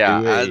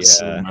 Yeah,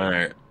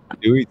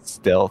 do a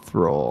stealth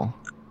roll.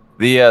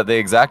 The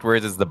exact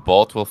words is the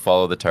bolt will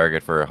follow the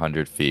target for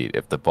 100 feet.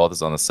 If the bolt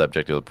is on the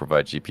subject, it will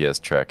provide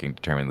GPS tracking,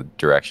 determine the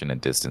direction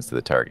and distance to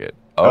the target.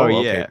 Oh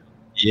yeah,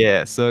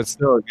 yeah. So it's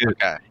still good.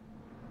 Okay.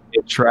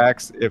 It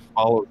tracks. It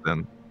follows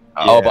them.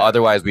 Oh, but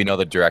otherwise we know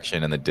the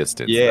direction and the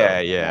distance. Yeah,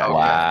 though. yeah.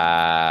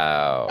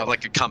 Wow. I have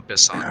like a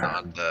compass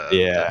on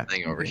the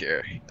thing over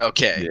here.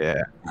 Okay.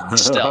 Yeah.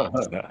 Stealth.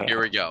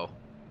 Here we go.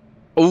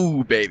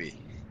 Ooh, baby.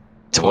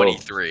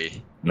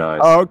 23.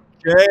 Nice.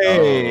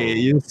 Okay.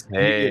 You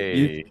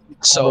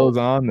So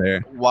on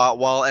there.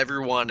 While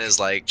everyone is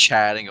like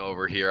chatting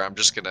over here, I'm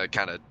just gonna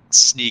kind of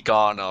sneak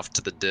on off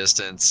to the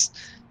distance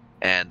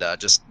and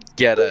just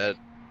get an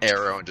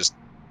arrow and just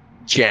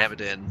jam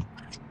it in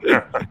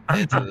into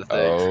the thing.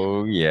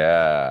 Oh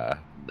yeah.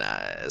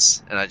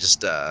 Nice. And I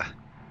just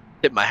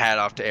hit my hat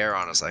off to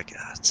Aaron. I was like,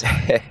 it's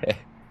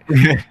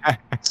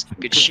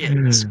good shit.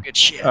 It's good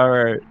shit. All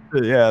right.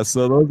 Yeah.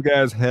 So those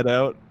guys head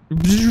out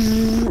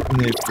and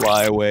they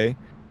fly away.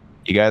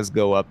 You guys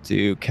go up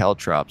to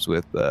Caltrops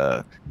with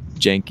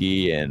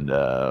Jenki and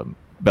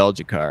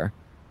Belgicar.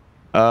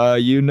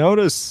 You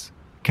notice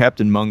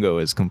Captain Mungo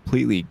is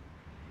completely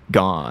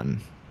gone.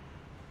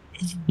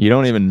 You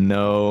don't even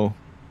know.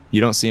 You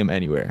don't see him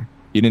anywhere.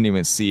 You didn't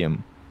even see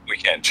him. We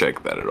can't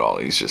check that at all.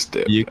 He's just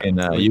dead. You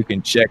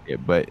can check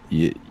it, but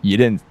you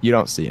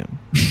don't see him.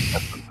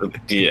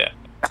 Yeah.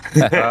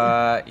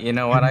 You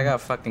know what? I got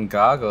fucking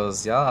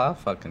goggles. I'll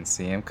fucking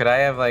see him. Could I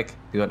have like?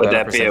 Would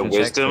that be a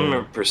wisdom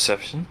or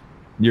perception?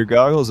 Your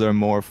goggles are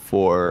more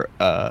for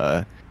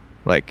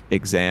like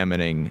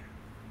examining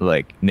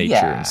like nature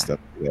and stuff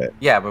like that.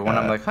 Yeah, but when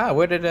I'm like,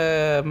 where did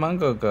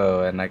Mungo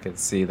go? And I could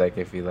see like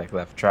if he like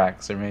left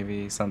tracks or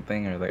maybe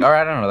something or like, or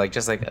I don't know, like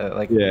just like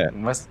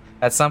must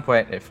at some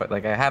point if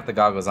like I have the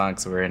goggles on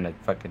because we're in a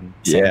fucking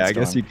sandstorm. I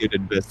guess you could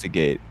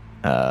investigate,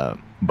 but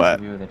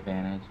view with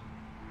advantage.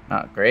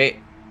 Oh, great.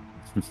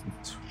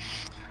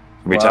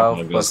 Every time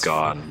one goes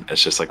gone,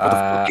 it's just like, what the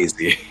fuck is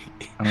he?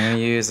 I'm gonna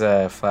use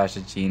a flash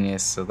of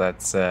genius, so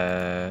that's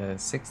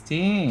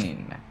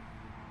 16.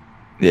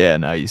 Yeah,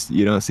 no,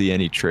 you don't see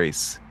any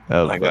trace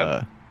of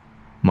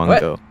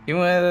Mungo. What? You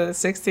went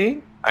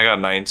 16? I got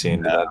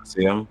 19. Did I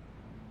see him?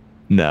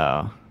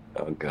 No.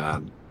 Oh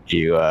god.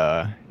 You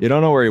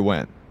don't know where he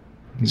went.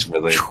 He's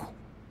really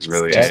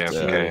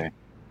AFK.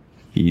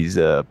 He's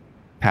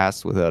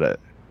passed without it.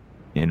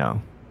 You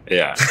know.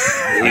 Yeah.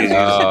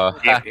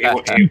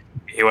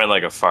 He went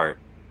like a fart.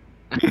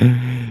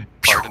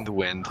 Fart in the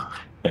wind.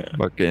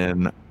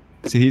 Fucking.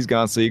 So he's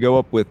gone. So you go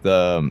up with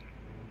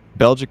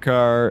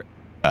Belgicar,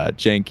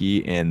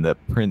 Jenki, and the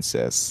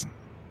princess.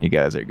 You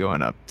guys are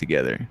going up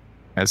together.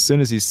 As soon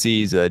as he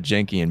sees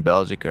Jenki and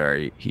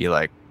Belgicar, he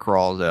like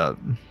crawls out.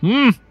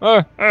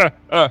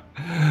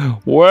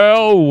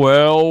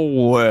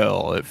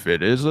 Well. If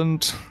it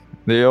isn't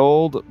the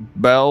old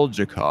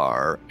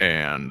Belgicar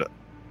and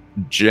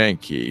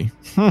Janky.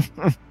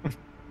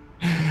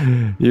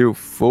 You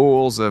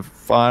fools have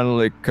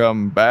finally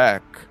come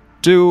back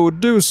to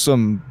do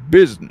some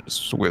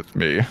business with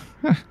me.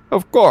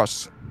 Of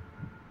course.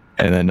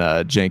 And then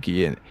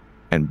Janky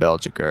and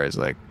Belgicar is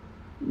like,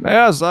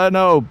 yes, I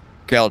know,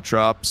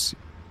 Caltrops,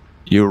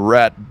 you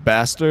rat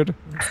bastard.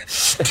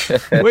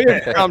 We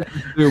have come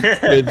to do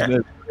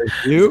business with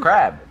you.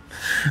 Crab.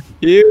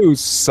 You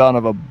son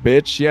of a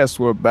bitch. Yes,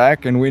 we're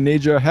back and we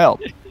need your help.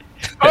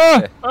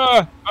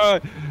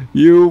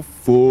 You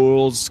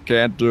fools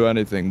can't do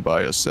anything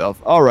by yourself.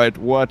 All right,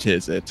 what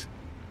is it?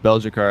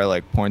 Belgicar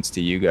like points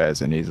to you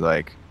guys and he's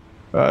like,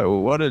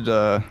 what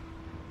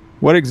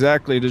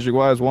exactly did you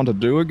guys want to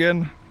do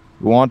again?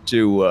 You want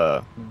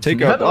to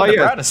take out? Oh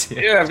yeah,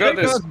 I've got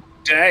this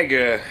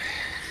dagger.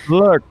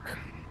 Look,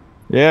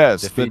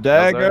 yes, Defeat the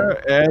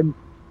dagger, and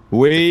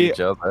we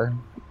Jelzar.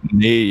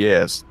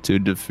 need to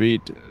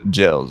defeat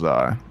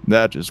Jelzar.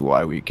 That is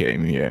why we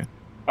came here.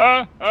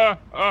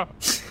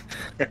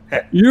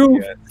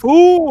 You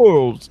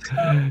fools!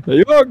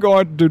 You're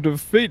going to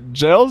defeat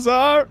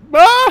Jelzar?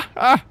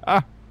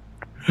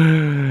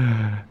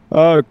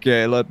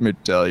 Okay, let me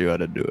tell you how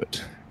to do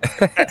it.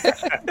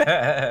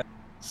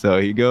 So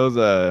he goes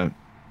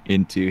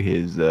into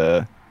his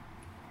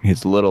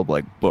little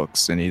like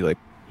books, and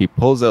he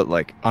pulls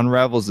out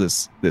unravels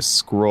this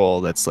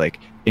scroll that's like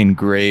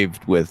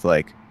engraved with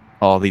like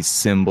all these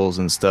symbols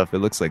and stuff. It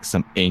looks like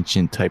some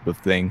ancient type of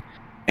thing,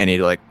 and he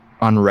like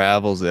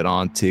unravels it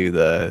onto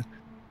the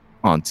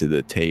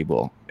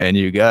table, and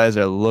you guys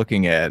are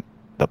looking at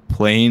the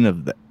plane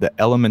of the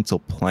elemental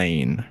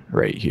plane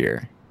right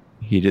here.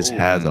 He just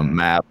has a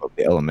map of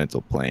the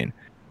elemental plane.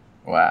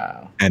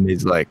 Wow. And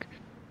he's like,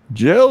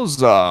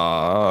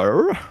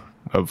 Jelzar,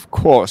 of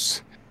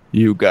course,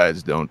 you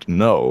guys don't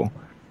know.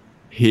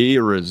 He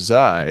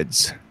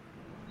resides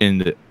in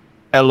the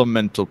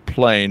elemental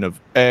plane of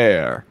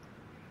air.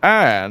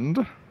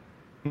 And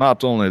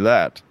not only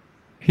that,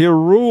 he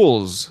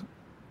rules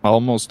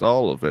almost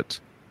all of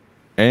it.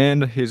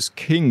 And his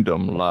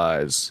kingdom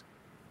lies.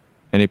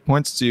 And he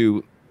points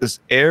to this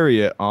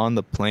area on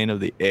the plane of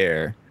the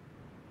air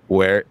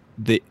where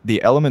the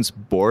elements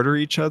border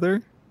each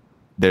other.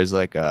 There's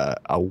like a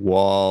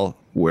wall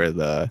where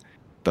the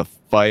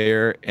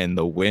fire and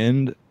the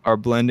wind are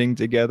blending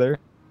together.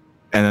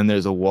 And then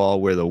there's a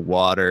wall where the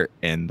water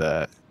and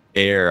the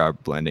air are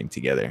blending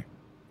together.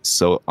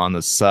 So on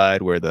the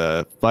side where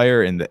the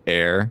fire and the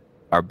air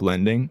are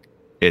blending,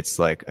 it's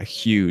like a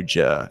huge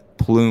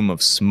plume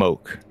of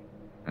smoke.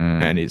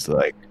 And he's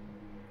like,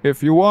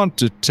 if you want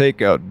to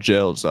take out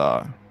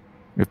Jelzar,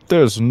 if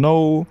there's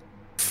no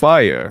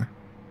fire,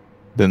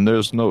 then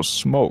there's no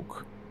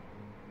smoke.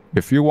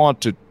 If you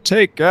want to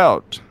take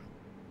out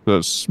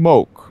the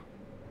smoke,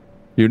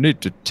 you need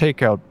to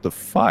take out the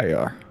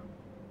fire.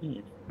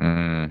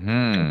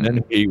 And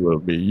then he will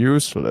be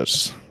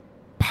useless.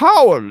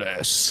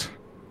 Powerless.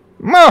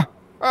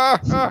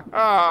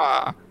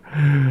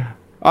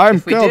 I'm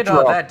If we did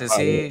all Caltrop. that, does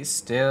he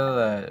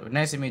still?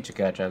 Nice to meet you,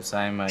 Caltrops.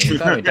 You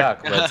thought we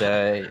talked, but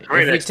if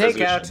we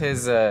take out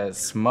his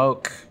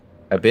smoke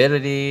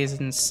abilities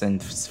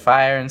and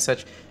fire and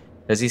such,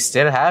 does he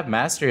still have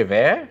mastery of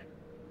air?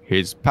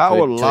 His power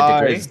To a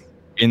lies degree?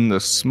 in the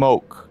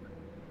smoke.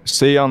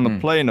 See, on the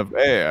plane of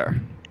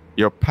air,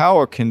 your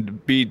power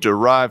can be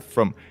derived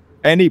from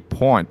any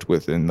point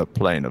within the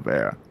plane of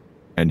air.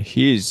 And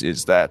his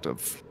is that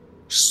of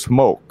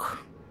smoke.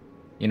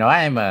 You know,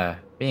 I'm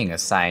being a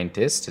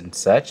scientist and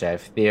such.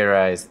 I've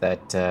theorized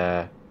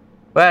that.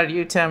 Well,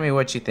 you tell me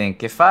what you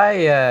think. If I,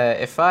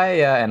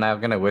 and I'm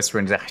gonna whisper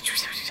and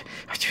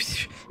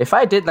if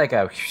I did like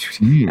a,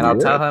 and I'll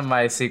tell him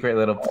my secret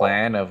little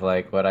plan of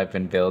like what I've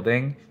been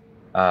building.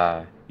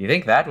 You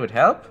think that would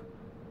help?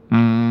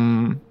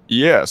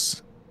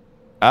 Yes.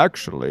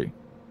 Actually,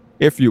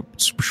 if you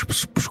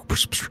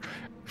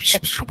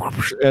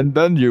and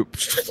then you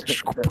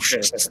then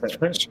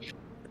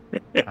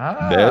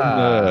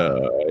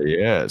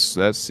yes,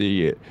 that's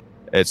the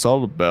it's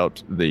all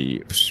about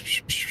the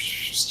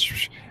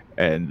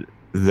and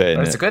then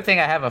Well, it's a good thing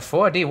I have a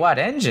 4D watt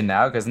engine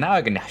now, because now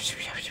I can.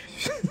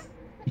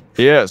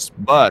 yes,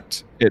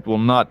 but it will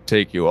not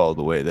take you all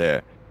the way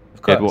there.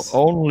 Of It will course.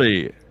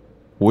 only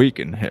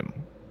weaken him.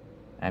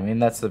 I mean,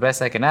 that's the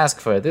best I can ask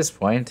for at this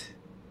point.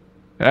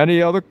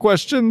 Any other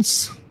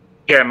questions?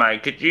 Yeah,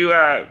 Mike, could you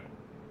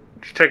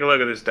take a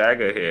look at this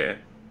dagger here?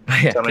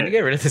 Yeah, Tell can me- you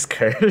get rid of this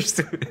curse?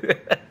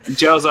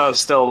 Jelzar's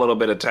still a little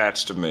bit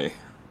attached to me.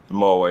 In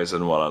more ways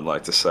than one, I'd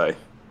like to say.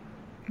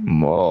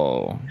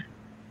 Oh,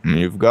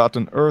 you've got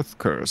an earth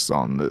curse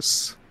on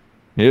this.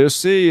 You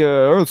see,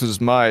 earth is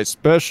my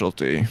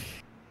specialty.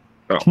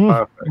 Oh,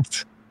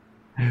 perfect.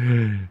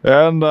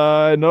 And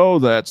I know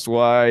that's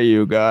why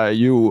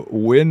you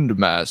wind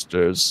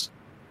masters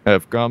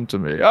have come to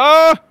me.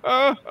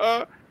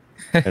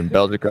 And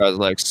Belgicar's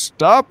like,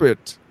 stop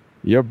it.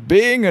 You're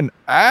being an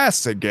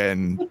ass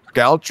again,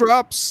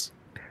 Caltrops.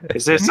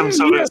 Is there some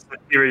sort of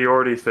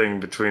superiority thing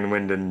between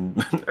wind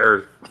and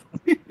earth?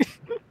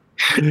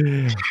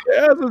 Yes,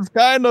 it's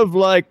kind of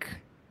like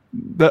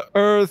the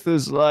Earth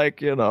is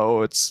like,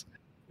 it's,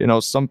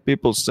 some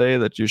people say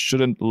that you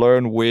shouldn't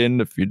learn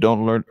wind if you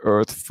don't learn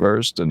Earth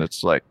first, and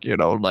it's like,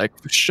 like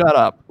shut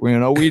up.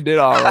 We did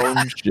our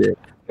own shit.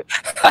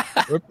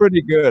 We're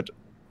pretty good.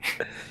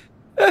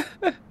 All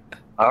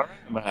right,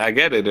 man, I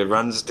get it. It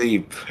runs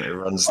deep. It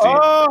runs deep.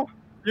 Oh,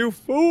 you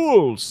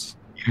fools!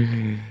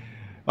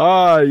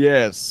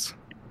 Yes.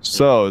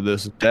 So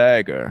this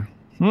dagger.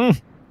 You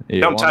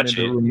Don't want touch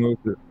me to it. remove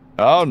it?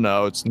 Oh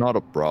no, it's not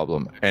a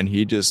problem. And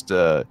he just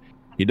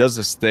he does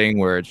this thing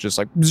where it's just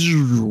like,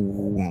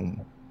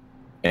 and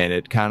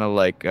it kind of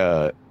like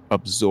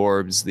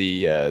absorbs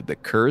the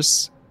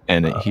curse,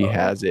 and he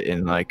has it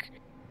in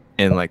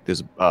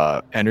this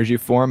energy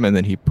form, and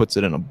then he puts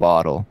it in a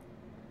bottle.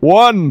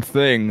 One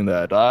thing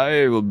that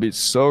I will be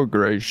so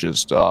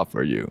gracious to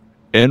offer you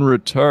in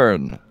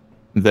return,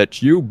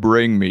 that you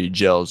bring me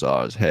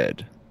Jelzar's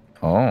head,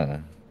 Oh.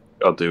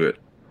 I'll do it.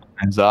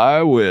 as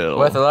I will.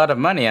 Worth a lot of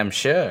money, I'm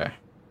sure.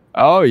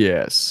 Oh,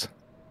 yes.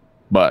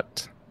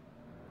 But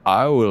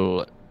I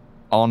will,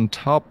 on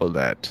top of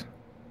that,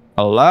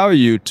 allow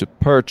you to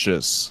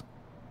purchase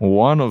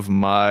one of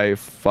my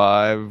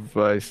 5,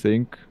 I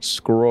think,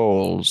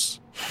 scrolls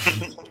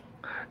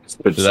It's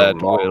been so that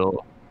long.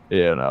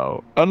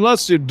 will,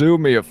 unless you do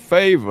me a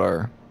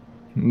favor,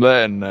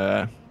 then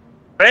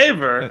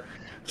Favor.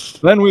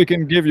 we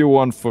can give you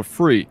one for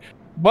free.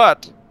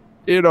 But,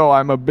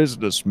 I'm a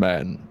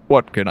businessman.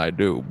 What can I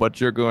do? But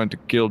you're going to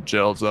kill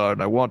Jelzar,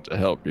 and I want to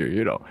help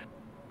you,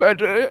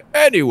 But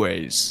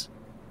anyways,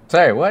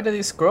 Sorry, what are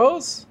these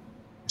scrolls?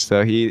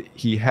 so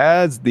he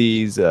has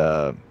these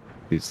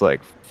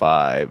like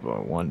 5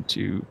 or 1,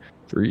 2,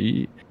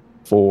 3,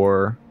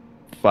 4,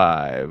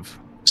 5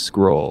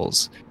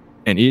 scrolls,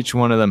 and each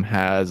one of them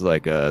has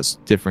like a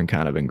different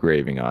kind of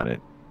engraving on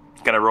it.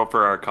 Can I roll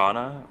for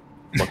Arcana?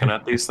 Looking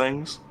at these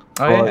things.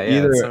 Oh Well, yeah,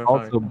 either that's so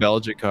also funny.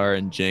 Belgicar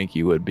and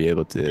Janky would be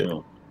able to Yeah.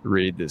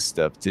 read this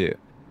stuff too.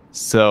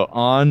 So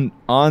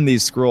on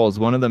these scrolls,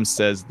 one of them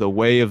says the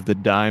way of the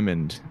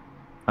diamond,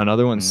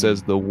 another one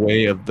says the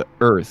way of the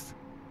earth,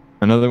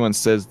 another one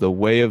says the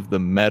way of the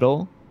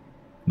metal,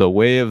 the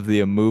way of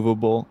the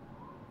immovable,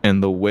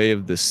 and the way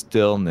of the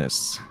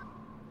stillness.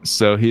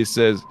 So he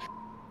says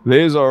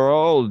these are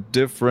all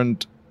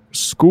different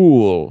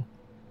school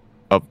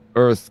of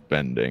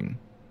earthbending.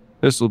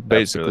 This will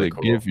That's really basically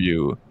cool. give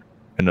you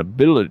an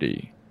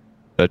ability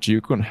that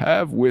you can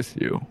have with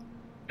you,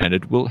 and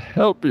it will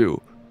help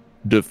you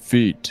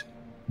defeat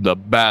the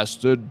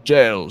bastard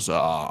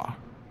Jelzar.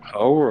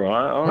 All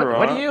right.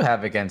 What do you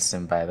have against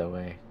him, by the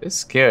way?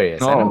 It's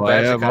curious. I Oh, know I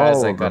have Belgica has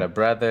all like of got a them.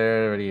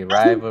 brotherly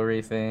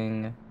rivalry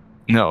thing.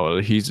 No,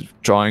 he's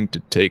trying to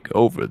take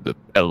over the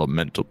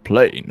elemental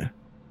plane.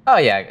 Oh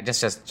yeah,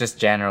 just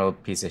general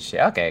piece of shit.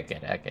 Okay,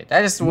 good.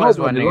 I just was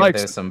Nobody wondering if likes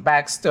there's some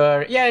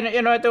backstory. Yeah,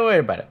 you know what? Don't worry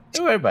about it.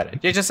 Don't worry about it.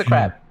 You're just a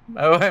crab.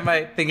 Oh, am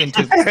I thinking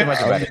too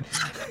much about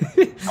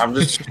it? I'm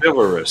just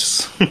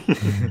chivalrous.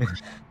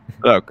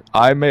 Look,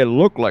 I may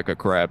look like a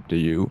crab to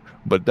you,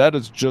 but that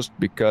is just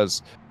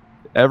because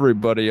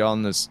everybody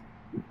on this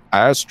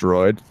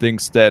asteroid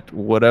thinks that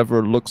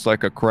whatever looks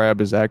like a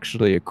crab is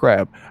actually a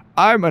crab.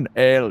 I'm an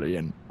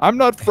alien. I'm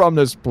not from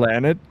this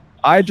planet.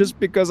 Just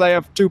because I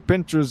have 2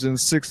 pinchers and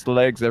 6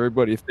 legs,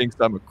 everybody thinks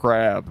I'm a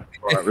crab.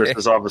 Right, this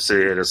is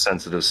obviously a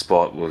sensitive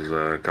spot with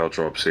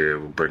Caltrops here.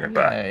 We'll bring it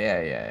back.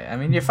 Yeah. I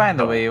mean, you're fine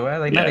the way you are.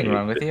 Like Yeah, nothing you-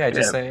 wrong with you. I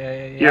just yeah.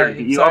 say, You're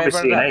sorry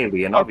obviously an about that.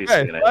 alien. Obviously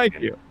Okay, an thank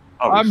alien. you.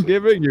 I'm Obviously.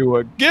 giving you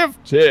a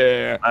gift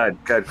here. I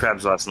had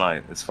crabs last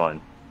night. It's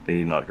fine. They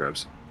need not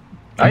crabs.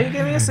 Are you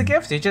giving us a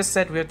gift? You just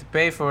said we have to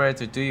pay for it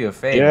to do you a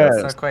favor. Yes.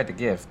 It's not quite a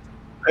gift.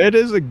 It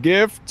is a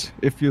gift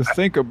if you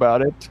think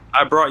about it.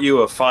 I brought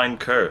you a fine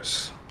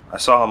curse. I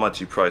saw how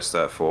much you priced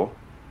that for.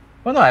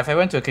 Well, no. If I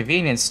went to a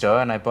convenience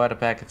store and I bought a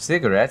pack of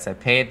cigarettes, I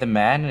paid the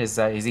man. Is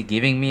he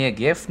giving me a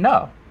gift?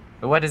 No.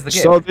 But what is the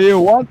gift? So do you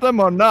want them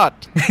or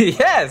not?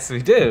 Yes,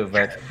 we do.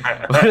 But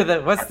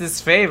what's this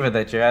favor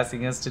that you're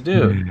asking us to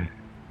do?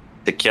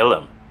 To kill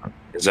him.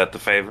 Is that the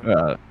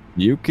favor?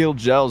 You kill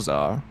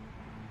Jelzar,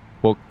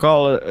 we'll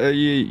call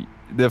it.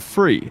 They're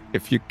free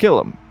if you kill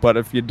them, but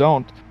if you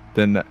don't,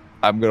 then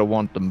I'm gonna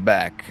want them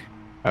back.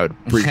 I would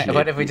appreciate.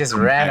 What if we you just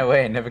coming ran back.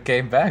 away and never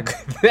came back?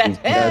 That's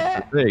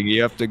the thing.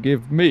 You have to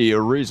give me a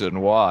reason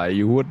why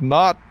you would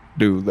not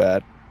do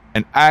that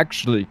and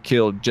actually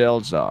kill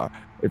Jelzar.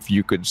 If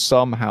you could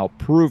somehow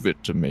prove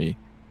it to me.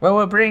 Well,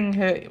 we'll bring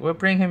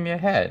him your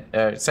head.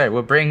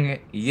 We'll bring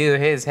you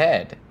his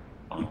head.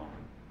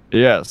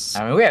 Yes.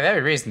 I mean, we have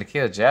every reason to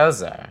kill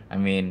Jelzar. I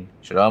mean,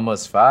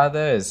 Shlomo's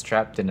father is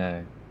trapped in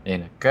a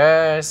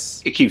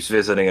curse. He keeps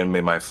visiting him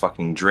in my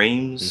fucking He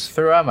dreams.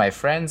 threw all my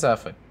friends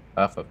off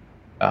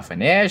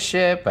an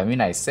airship. I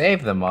mean, I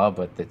saved them all,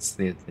 but it's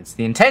the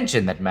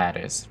intention that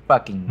matters.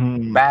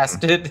 Fucking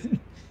bastard.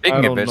 Speaking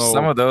of don't which, know.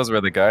 some of those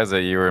were the guys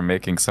that you were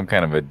making some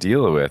kind of a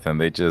deal with, and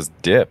they just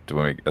dipped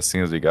as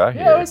soon as we got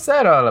Yeah, here. what's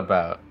that all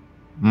about?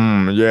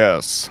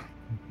 Yes.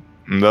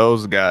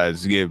 Those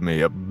guys give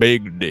me a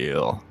big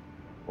deal.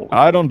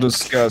 I don't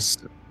discuss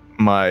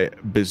my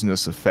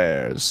business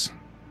affairs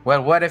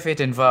Well, what if it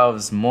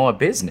involves more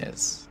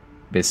business?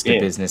 Mr. Yeah.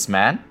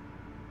 Businessman?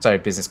 Sorry,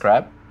 business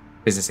crab?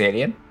 Business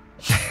alien?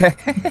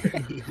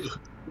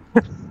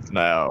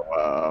 Now,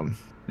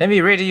 Let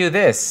me read you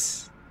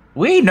this.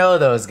 We know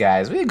those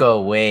guys. We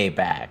go way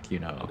back, you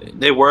know.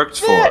 They worked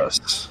for Yeah.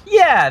 us.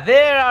 Yeah,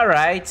 they're all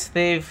right.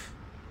 They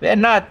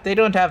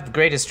don't have the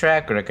greatest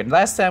track record.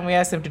 Last time we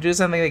asked them to do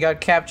something, they got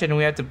captured and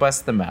we had to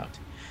bust them out.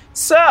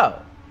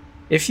 So,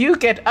 if you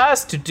get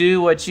us to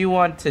do what you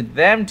wanted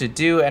them to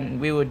do, and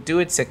we would do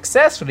it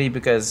successfully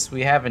because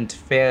we haven't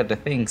failed a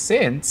thing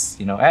since,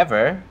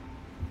 ever,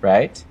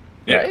 right?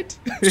 Yeah. Right?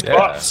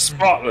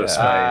 Spotless,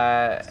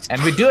 mate.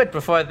 And we do it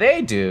before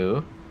they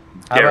do.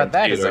 How about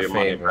that Guaranteed as all a your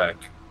money favor? back.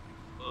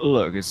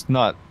 look, it's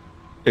not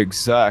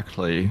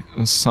exactly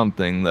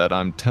something that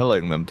I'm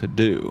telling them to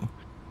do.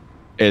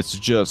 It's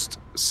just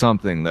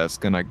something that's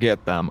gonna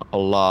get them a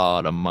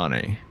lot of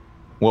money.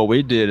 What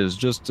we did is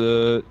just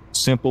a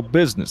simple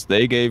business.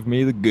 They gave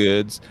me the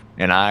goods,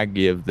 and I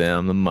give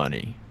them the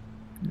money.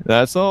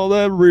 That's all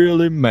that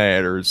really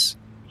matters.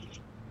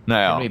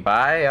 Now, Can we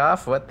buy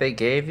off what they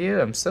gave you?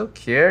 I'm so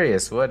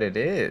curious what it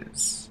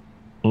is.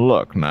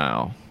 look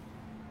now.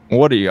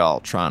 What are y'all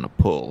trying to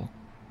pull?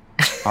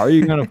 Are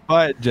you gonna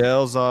fight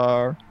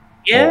Jelzar?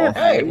 Yeah.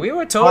 Hey, we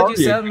were told you Are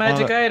you sell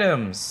magic gonna-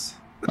 items.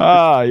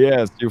 Ah,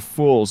 yes, you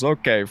fools.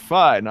 Okay,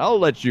 fine. I'll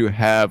let you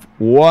have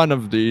one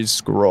of these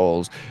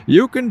scrolls.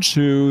 You can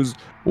choose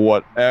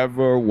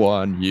whatever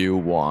one you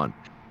want.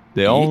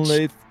 The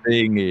only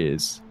thing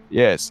is,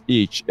 yes,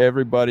 each.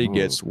 Everybody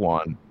gets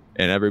one.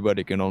 And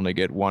everybody can only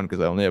get one because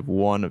I only have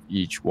one of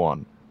each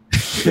one.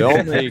 The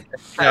only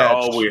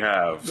All we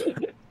have.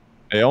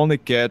 The only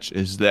catch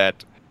is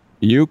that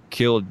you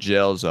killed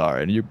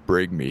Jelzar and you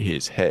bring me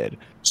his head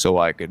so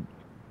I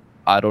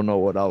don't know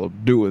what I will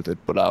do with it,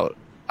 but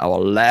I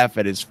will laugh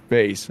at his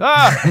face.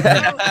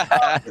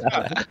 Ah!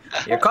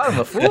 You're calling him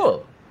a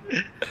fool.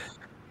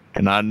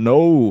 And I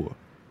know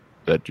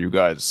that you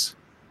guys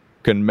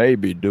can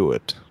maybe do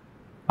it.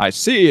 I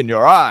see in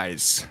your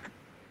eyes.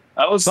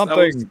 That was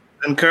Something-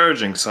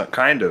 encouraging,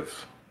 kind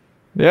of.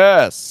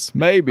 Yes,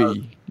 maybe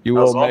you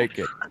that was will all. make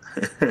it.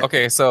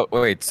 Okay, so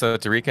wait. So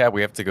to recap,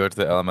 we have to go to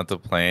the elemental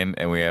plane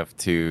and we have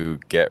to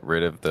get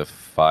rid of the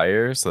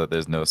fire so that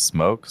there's no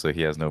smoke, so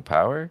he has no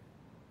power.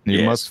 You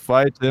Yes. must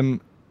fight him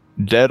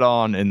dead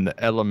on in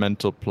the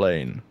elemental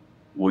plane.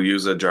 We'll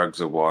use the jugs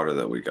of water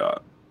that we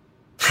got.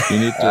 You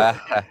need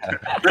to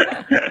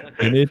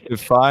You need to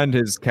find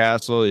his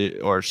castle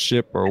or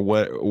ship or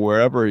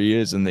wherever he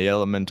is in the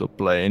elemental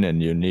plane,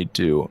 and you need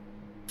to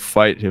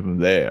fight him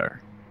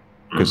there,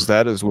 because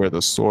that is where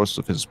the source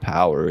of his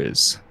power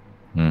is.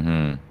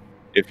 Mm-hmm.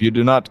 If you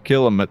do not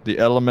kill him at the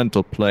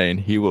elemental plane,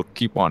 he will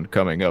keep on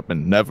coming up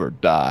and never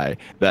die.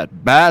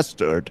 That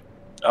bastard!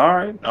 All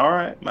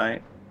right,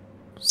 mate.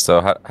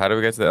 So how do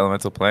we get to the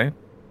elemental plane?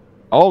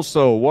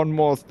 Also, one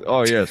more.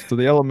 Oh yes, to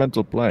the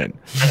elemental plane.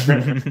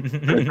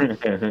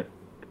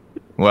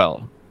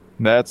 Well,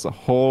 that's a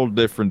whole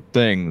different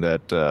thing.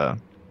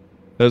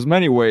 There's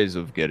many ways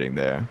of getting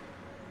there.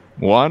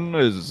 One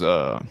is,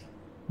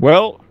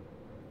 well,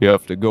 you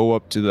have to go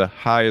up to the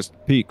highest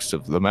peaks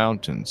of the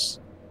mountains.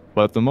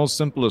 But the most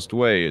simplest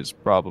way is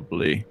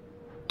probably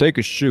take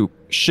a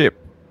ship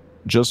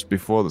just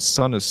before the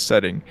sun is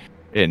setting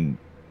and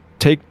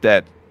take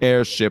that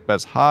airship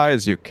as high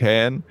as you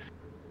can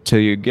till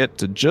you get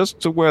to just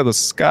to where the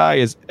sky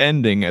is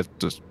ending at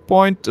the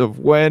point of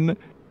when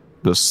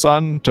the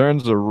sun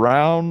turns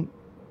around,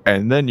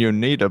 and then you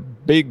need a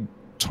big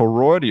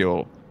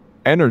toroidal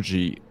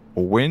energy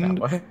wind,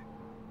 What?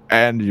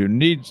 and you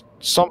need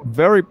some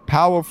very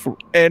powerful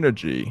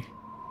energy.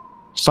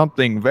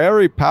 Something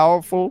very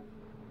powerful,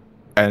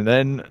 and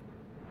then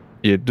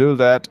you do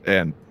that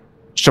and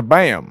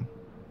shabam!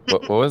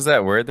 What was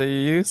that word that you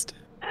used?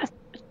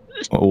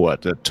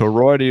 What, a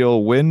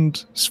toroidal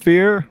wind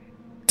sphere?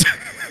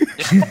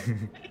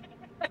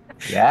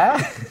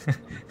 Yeah?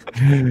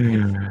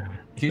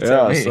 You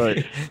tell me. so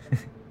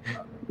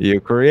you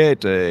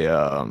create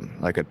a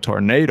like a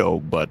tornado,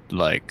 but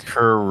like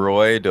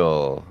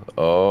Toroidal.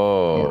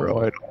 Oh,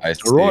 toroidal. I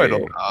see.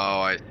 Toroidal.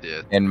 Oh, I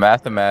did. In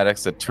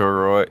mathematics, a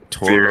toroid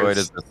Spheres.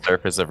 is the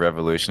surface of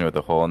revolution with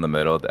a hole in the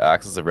middle. The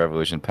axis of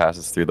revolution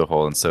passes through the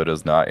hole and so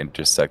does not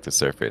intersect the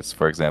surface.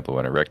 For example,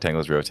 when a rectangle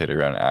is rotated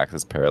around an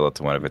axis parallel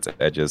to one of its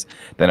edges,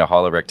 then a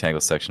hollow rectangle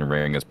section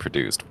ring is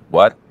produced.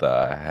 What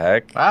the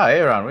heck? Wow,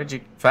 Aaron, where'd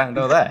you find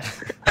all that?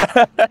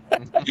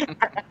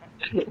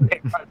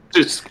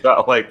 Just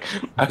got like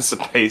a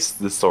space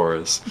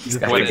thesaurus.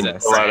 got Like his it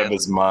ass. fell out of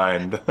his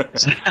mind.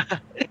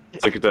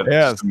 It's like that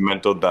Yes.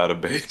 mental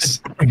database.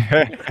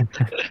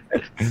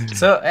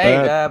 So, hey,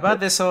 about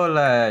this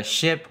whole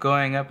ship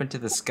going up into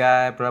the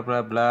sky, blah,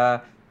 blah,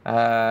 blah.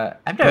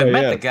 I've never Oh,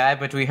 met yeah. the guy,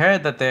 but we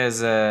heard that there's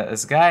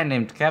this guy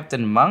named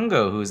Captain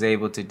Mungo who's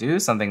able to do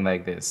something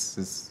like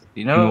this. Do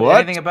you know What?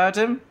 anything about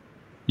him?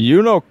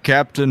 You know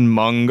Captain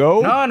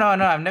Mungo? No,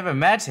 I've never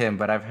met him,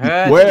 but I've heard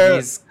that Where-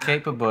 he's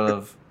capable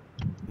of...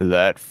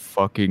 That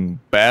fucking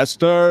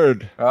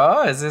bastard.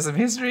 Oh, is there some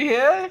history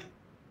here?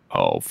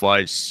 Oh, if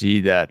I see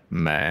that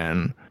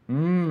man,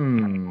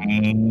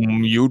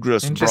 You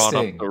just brought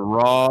up Interesting. the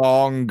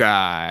wrong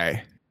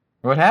guy.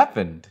 What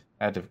happened?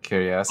 Out of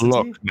curiosity.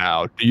 Look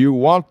now, do you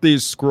want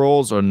these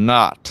scrolls or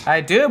not?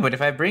 I do, but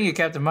if I bring you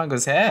Captain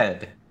Mungo's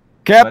head,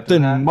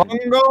 Captain What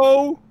happened?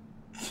 Mungo?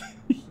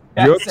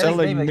 I You're said his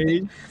telling name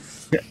me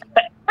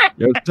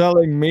you're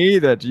telling me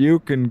that you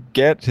can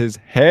get his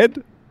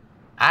head?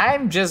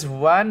 I'm just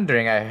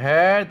wondering. I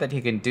heard that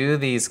he can do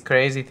these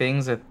crazy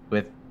things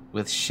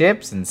with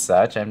ships and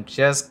such. I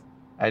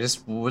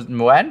just was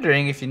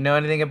wondering if you know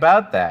anything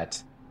about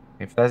that.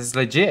 If that's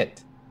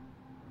legit.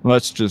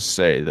 Let's just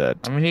say that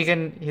I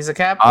mean, he's a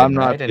captain, I'm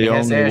not right? And the he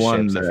has only one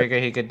airships. I that- figure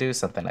he could do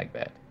something like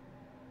that.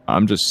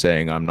 I'm just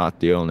saying I'm not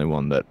the only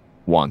one that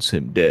wants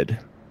him dead.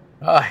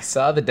 Oh, I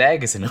saw the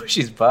daggers in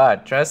Oshi's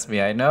pod. Trust me,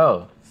 I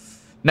know.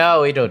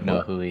 No, we don't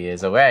know who he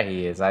is or where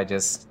he is. It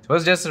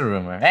was just a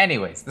rumor.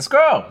 Anyways, the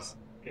scrolls.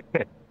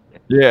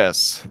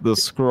 Yes, the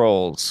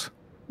scrolls.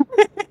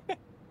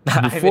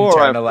 I'm Before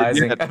I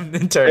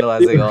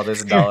internalizing all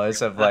this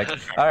knowledge of like,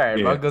 all right,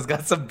 Yeah. Mungo's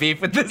got some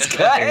beef with this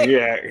guy.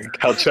 Yeah, That's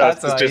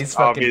Calchas why is he's just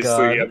fucking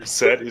obviously gone.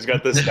 upset. He's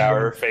got this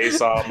sour face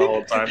on the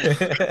whole time,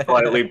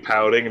 slightly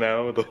pouting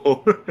now. The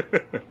whole.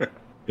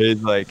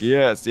 He's like,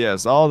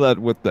 yes, all that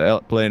with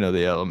the plane of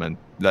the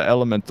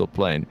elemental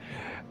plane.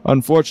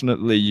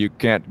 Unfortunately, you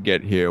can't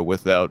get here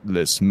without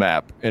this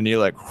map. And he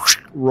like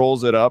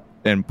rolls it up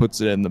and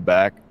puts it in the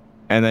back.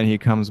 And then he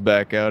comes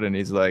back out and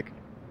he's like,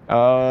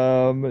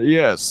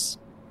 yes.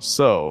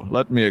 So,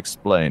 let me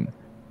explain.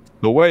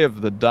 The way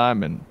of the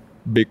diamond.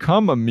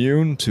 Become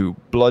immune to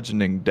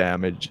bludgeoning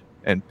damage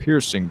and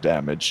piercing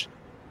damage.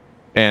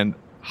 And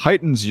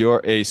heightens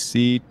your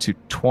AC to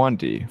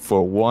 20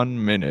 for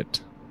 1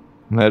 minute.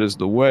 That is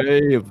the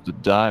way of the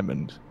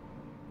diamond.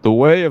 The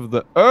way of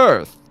the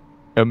earth.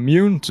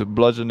 Immune to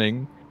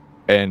bludgeoning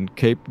and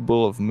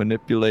capable of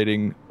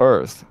manipulating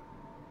earth.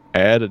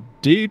 Add a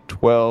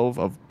d12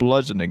 of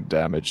bludgeoning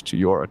damage to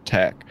your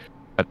attack.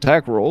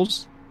 Attack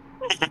rolls.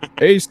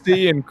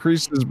 AC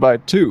increases by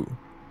 2.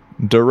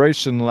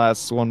 Duration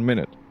lasts 1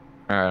 minute.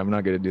 Alright, I'm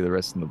not going to do the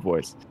rest in the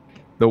voice.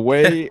 The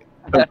way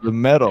of the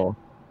metal.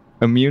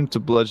 Immune to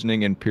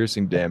bludgeoning and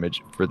piercing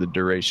damage for the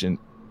duration.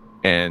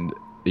 And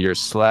your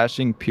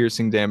slashing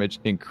piercing damage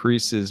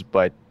increases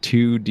by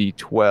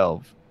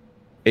 2d12.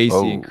 AC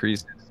Oh.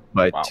 increases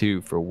by Wow.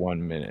 2 for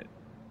 1 minute.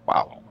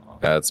 Wow.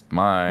 That's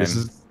mine. This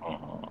is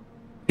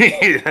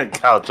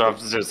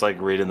Caltrops is just like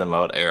reading them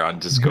out. Aaron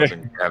just goes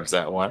and grabs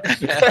that one.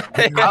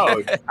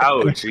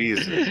 Ouch,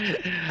 Jesus.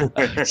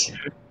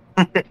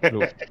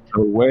 the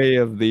way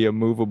of the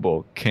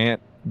immovable.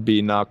 Can't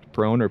be knocked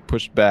prone or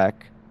pushed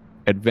back.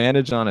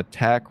 Advantage on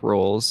attack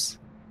rolls.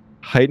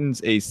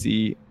 Heightens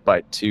AC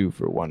by 2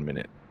 for 1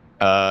 minute.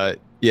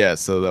 Yeah,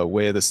 so the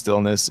way of the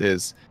stillness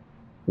is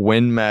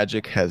wind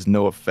magic has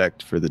no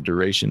effect for the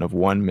duration of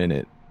 1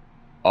 minute.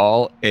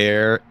 All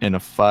air in a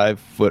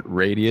 5-foot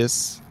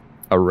radius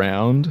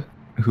around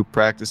who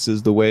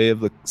practices the way of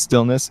the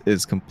stillness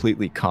is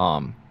completely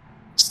calm.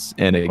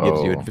 And it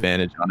gives you Whoa.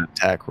 advantage on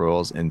attack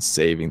rolls and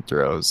saving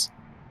throws.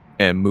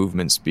 And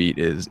movement speed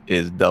is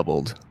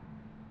doubled.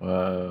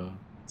 Whoa.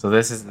 So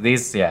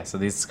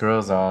these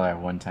scrolls all are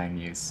one-time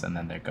use and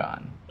then they're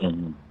gone.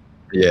 Mhm.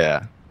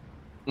 Yeah.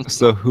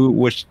 So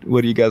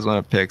what do you guys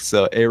want to pick?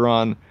 So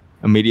Aaron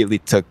immediately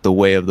took the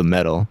way of the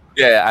metal.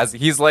 Yeah, as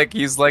he's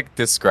like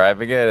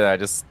describing it, and I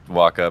just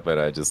walk up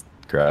and I just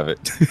grab it.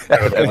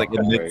 As like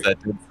in mid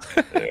sentence.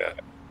 Yeah.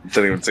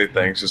 Didn't even say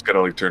thanks, just kind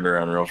of like turned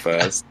around real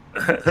fast.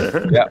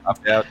 Yeah,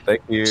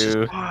 thank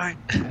you. I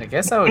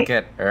guess I would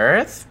get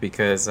Earth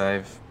because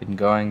I've been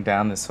going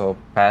down this whole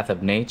path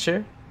of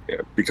nature.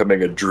 Yeah,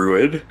 becoming a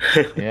druid.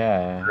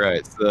 Yeah.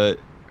 Right. So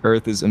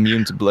Earth is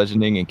immune to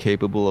bludgeoning and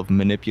capable of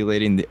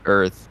manipulating the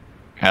Earth.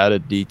 Add a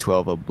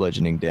d12 of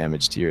bludgeoning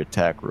damage to your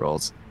attack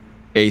rolls.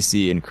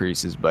 AC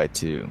increases by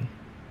 2.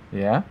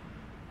 Yeah.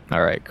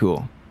 All right,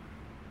 cool.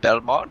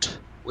 Belmont,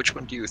 which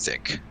one do you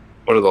think?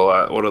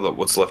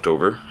 What's left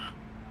over?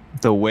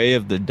 The way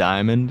of the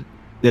diamond.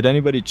 Did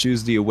anybody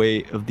choose the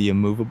way of the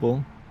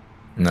immovable?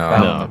 That No.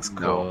 No. one looks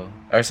cool.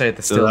 Or sorry,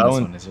 the So that stillness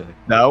one- one is really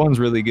cool. That one's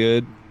really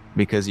good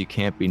because you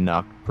can't be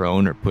knocked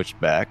prone or pushed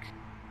back.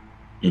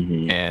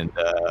 Mm-hmm. And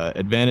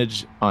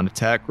advantage on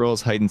attack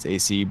rolls heightens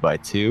AC by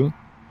 2.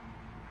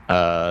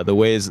 The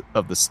ways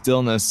of the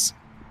stillness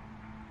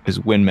is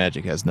wind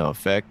magic has no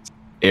effect.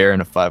 Air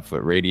in a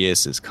 5-foot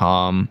radius is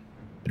calm.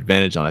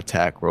 Advantage on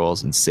attack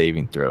rolls and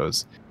saving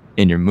throws.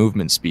 And your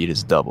movement speed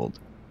is doubled.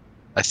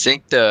 I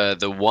think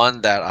the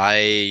one that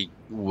I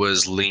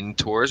was leaning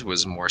towards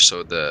was more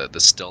so the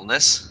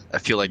stillness. I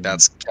feel like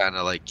that's kind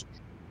of like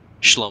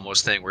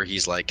Shlomo's thing where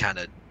he's like kind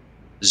of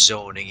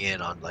zoning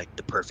in on like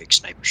the perfect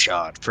sniper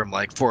shot from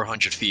like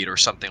 400 feet or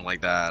something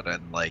like that,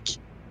 and like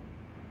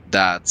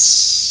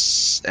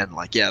that's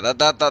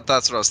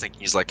what I was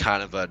thinking. He's like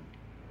kind of a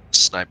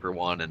sniper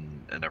one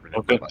and everything.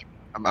 Okay. Like,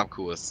 I'm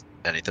cool with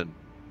anything.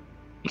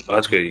 Well,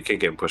 that's good. You can't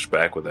get pushed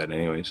back with that,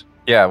 anyways.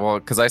 Yeah, well,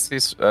 because I see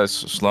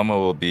Shlomo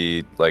will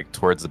be like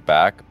towards the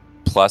back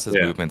plus his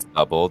Yeah. movement's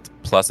doubled,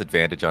 plus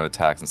advantage on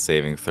attacks and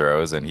saving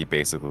throws, and he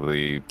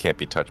basically can't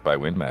be touched by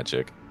wind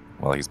magic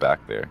while he's back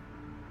there.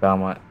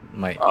 Belmont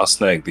might I'll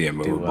snag the do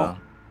immovable. well.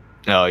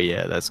 Oh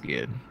yeah, that's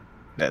good.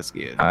 That's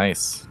good.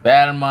 Nice.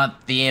 Belmont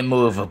the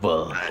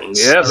immovable.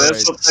 Yeah,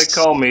 that's what they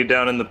call me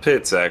down in the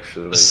pits,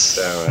 actually.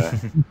 So,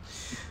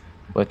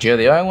 But you're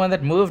the only one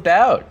that moved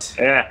out.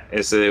 yeah, it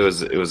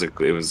was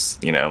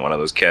one of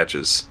those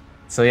catches.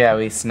 So yeah,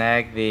 we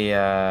snagged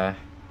the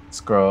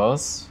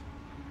scrolls.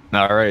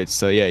 All right,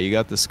 so yeah, you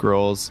got the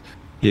scrolls.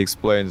 He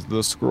explains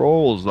the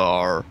scrolls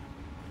are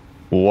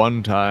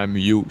one-time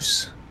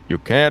use. You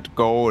can't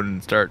go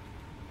and start.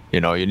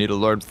 You need to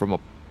learn from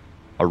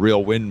a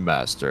real wind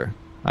master.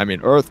 I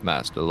mean, earth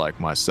master like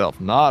myself,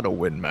 not a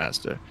wind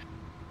master.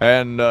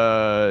 And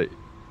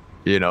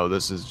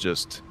this is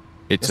just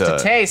it's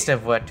Just a taste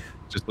of what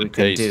just we a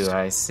can taste. do.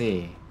 I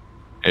see.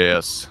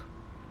 Yes.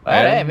 But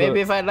hey, And,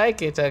 maybe if I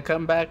like it, I'll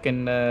come back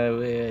and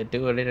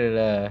do a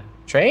little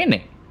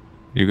training.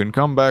 You can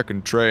come back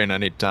and train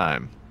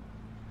anytime.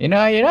 You're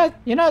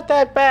not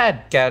that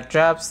bad,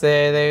 Caltrops.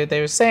 They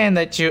were saying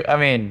that you. I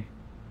mean,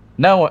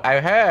 no, I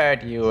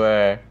heard you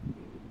were.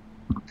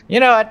 You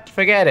know what?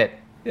 Forget it.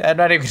 I'm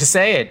not even gonna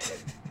say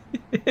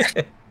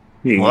it.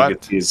 You What?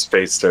 get his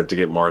face start to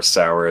get more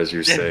sour as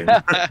you're saying.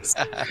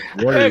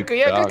 What are you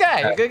Good talking-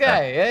 guy. Good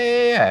guy.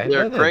 Yeah.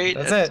 You're That's it, great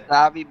That's and it.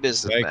 savvy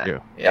businessman. Thank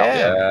you. Yeah.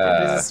 Yeah.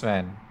 Good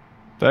businessman.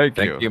 Thank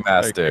Thank you. you,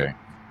 Master.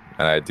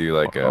 And I do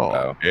like a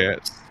bow.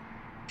 Yes.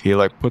 He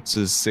puts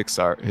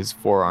his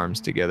forearms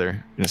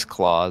together in his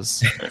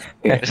claws.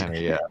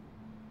 Yeah.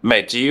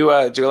 Mate, do you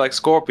like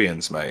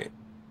scorpions, mate?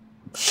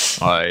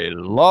 I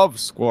love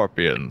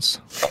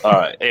scorpions. All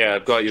right, yeah,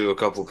 I've got you a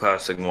couple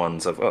passing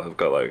ones. I've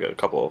got like a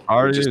couple.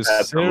 Are we you just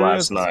had them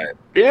last serious? night.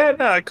 Yeah,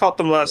 no, I caught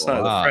them last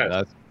night. Wow, With a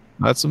friend.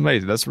 that's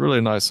amazing. That's really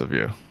nice of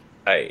you.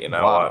 Hey, you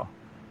know Wow.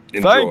 what?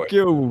 Enjoy. Thank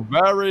you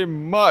very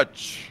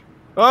much.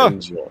 Oh,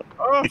 Enjoy.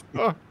 oh,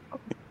 oh.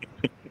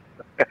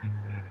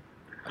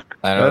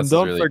 I know And this is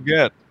don't really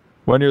forget,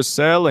 when you're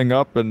sailing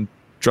up and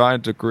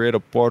trying to create a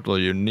portal,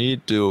 you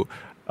need to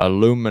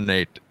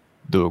illuminate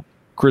the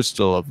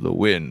crystal of the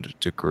wind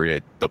to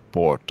create the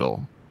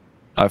portal.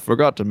 I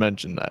forgot to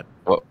mention that.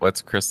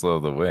 what's Crystal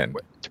of the Wind?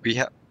 Do we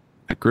have?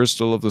 The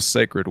crystal of the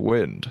sacred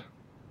wind.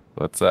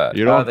 What's that?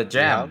 You Oh, don't. the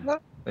gem.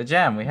 The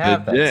gem. We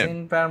have that. gem. It's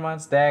in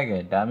Belmont's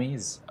dagger,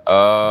 dummies.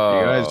 Oh,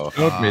 You guys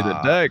showed me the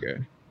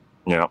dagger.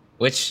 Yeah.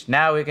 Which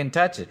now we can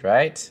touch it,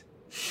 right?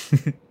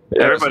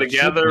 Everybody it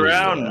should gather be,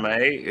 around, yeah.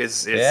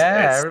 mate.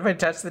 Yeah, everybody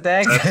touch the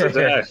dagger.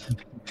 That's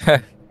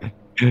the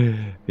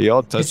day. You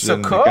all touch It's it so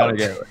and you cold. kind of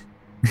get.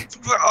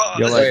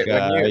 You're like,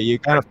 when you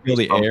kind of feel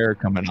the air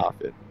coming off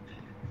it.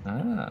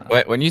 Ah.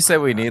 When you say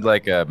we need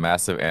like a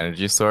massive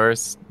energy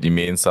source, you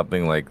mean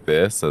something like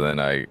this? So then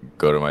I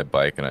go to my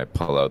bike and I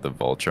pull out the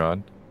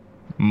Voltron.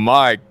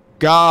 My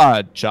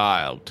God,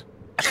 child.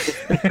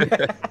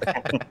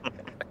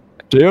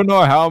 Do you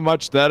know how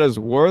much that is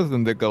worth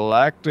in the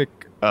galactic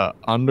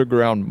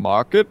underground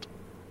market?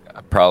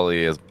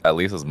 Probably at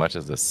least as much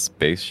as the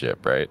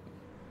spaceship, right?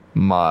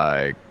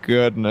 My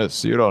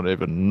goodness, you don't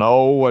even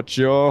know what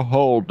you're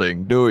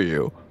holding, do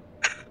you?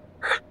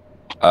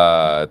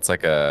 It's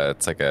like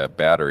a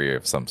battery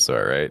of some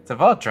sort, right? It's a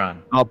Voltron.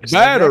 A Which is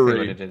exactly what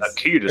battery. it is. A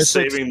key to It's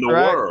saving the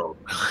extract- world.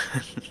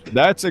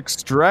 That's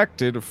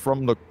extracted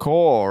from the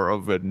core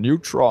of a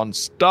neutron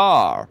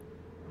star.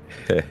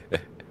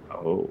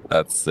 Oh.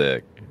 That's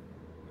sick.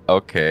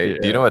 Okay, do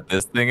Yeah. you know what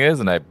this thing is?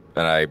 And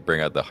I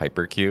bring out the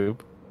hypercube.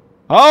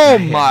 Oh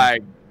my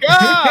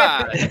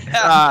God,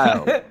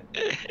 child.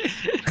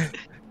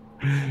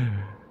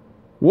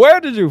 Where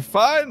did you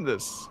find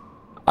this?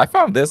 I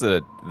found this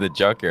at the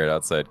junkyard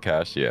outside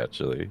Kashi,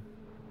 actually.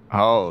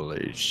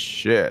 Holy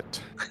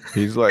shit.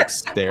 He's like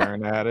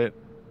staring at it.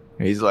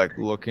 He's like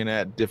looking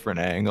at different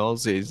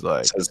angles. He's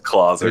like, His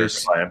claws are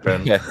There's-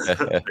 clamping.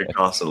 They're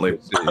constantly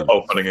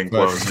opening and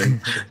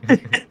closing. this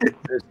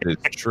is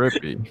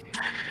trippy.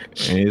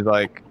 And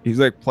he's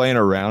like playing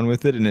around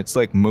with it and it's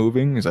like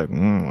moving. He's like,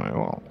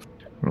 well.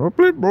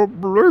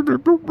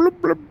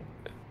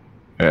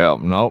 Yeah,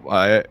 nope,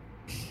 I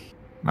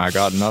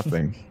got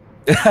nothing.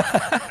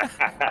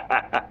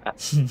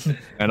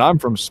 And I'm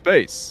from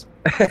space.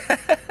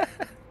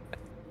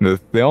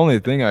 The only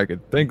thing I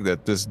could think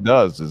that this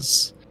does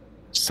is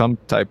some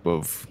type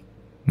of,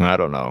 I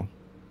don't know,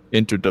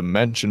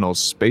 interdimensional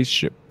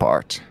spaceship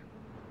part.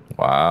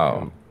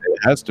 Wow. It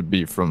has to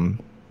be from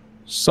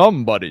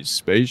somebody's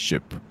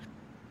spaceship.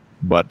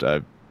 But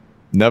I've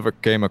never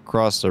came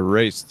across a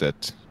race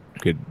that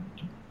could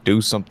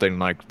do something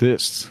like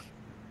this.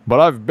 But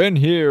I've been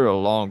here a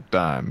long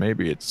time.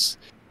 Maybe it's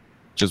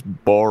just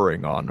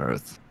boring on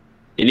Earth.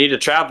 You need to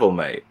travel,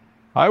 mate.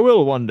 I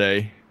will one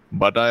day,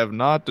 but I have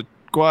not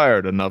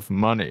acquired enough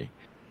money.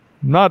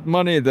 Not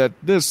money that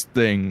this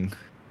thing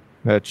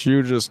that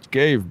you just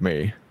gave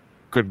me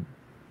could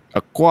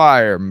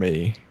acquire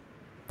me.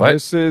 What?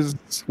 This is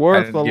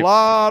worth didn't a give-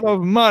 lot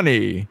of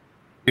money.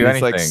 Do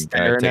He's like anything.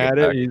 Can I staring take at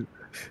back? it.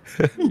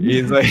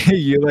 He's like,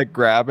 you like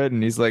grab it,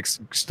 and he's like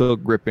still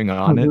gripping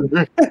on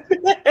it.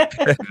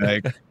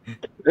 Like,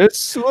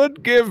 this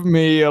would give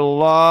me a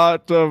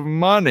lot of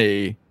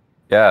money.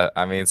 Yeah,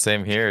 I mean,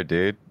 same here,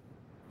 dude.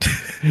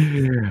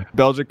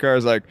 Belgicar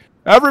is like,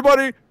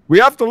 everybody, we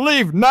have to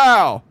leave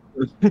now.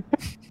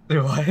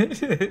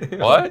 What?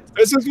 What?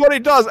 This is what he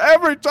does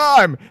every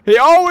time. He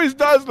always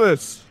does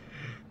this.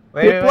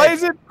 Wait, He wait,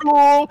 plays it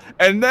cool,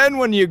 and then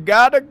when you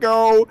gotta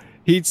go,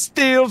 he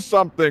steals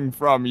something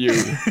from you.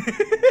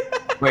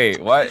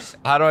 Wait, what?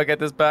 How do I get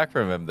this back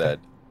from him then?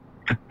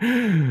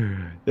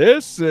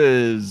 This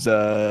is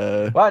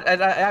What?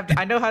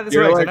 I know how this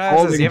You're works. like I know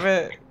how this is.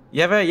 holding-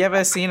 You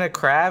ever seen a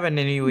crab and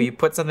then you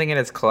put something in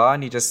its claw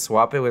and you just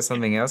swap it with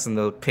something else and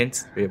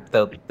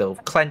they'll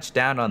clench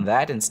down on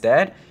that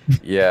instead?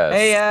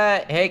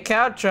 Yes. Hey,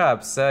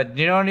 Caltrops, do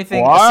you know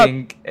anything? What?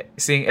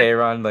 Seeing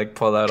Aaron like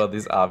pull out all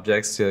these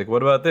objects, you're like,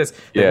 what about this? Like,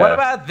 Yeah. what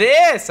about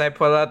this? I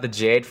pull out the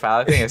jade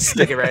file thing and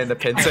stick it right in the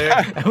pincer,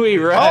 and we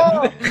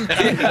run.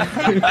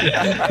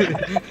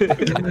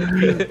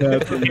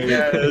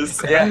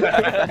 Yes.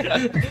 Yeah.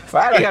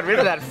 Finally got rid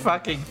of that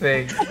fucking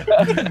thing.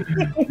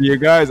 you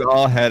guys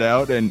all head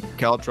out, and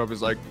Caltrop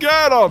is like,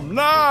 "Get him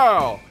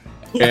now!"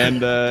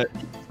 And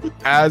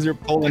as you're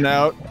pulling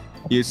out,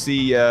 you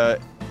see the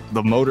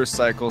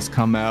motorcycles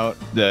come out,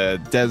 the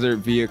desert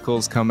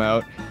vehicles come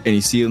out, and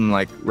you see them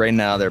like right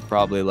now. They're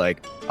probably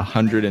like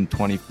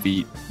 120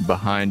 feet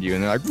behind you,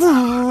 and they're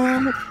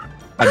like,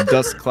 a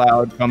dust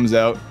cloud comes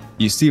out.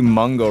 You see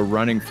Mungo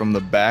running from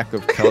the back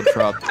of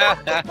Caltrop's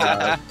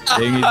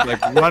thing. He's like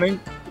running,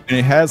 and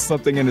he has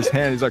something in his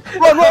hand. He's like,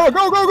 "Run, run,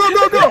 go, go, go,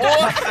 go, go!"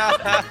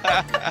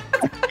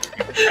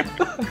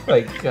 Oh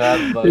my god,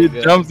 He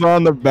Mungo. jumps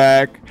on the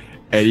back,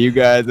 and you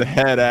guys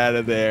head out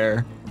of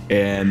there.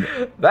 And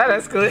That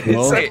escalated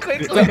Well, so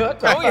quickly. What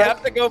the Don't we fuck?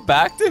 have to go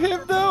back to him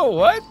though?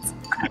 What?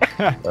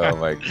 Oh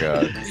my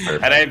god.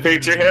 And I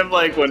picture him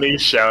like when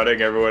he's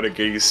shouting, everyone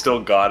again, he's still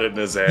got it in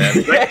his hand.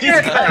 He's like,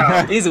 "Here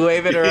now." He's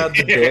waving around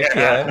the dick,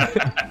 yeah.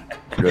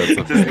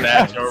 Just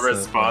natural So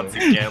response.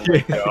 He can't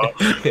let go.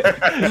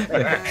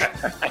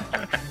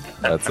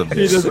 That's he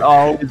amazing. just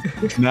always,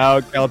 now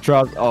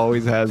Caltrop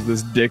always has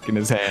this dick in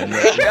his hand.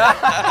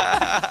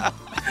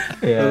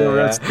 Yeah, the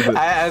rest of it.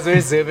 As we're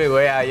zooming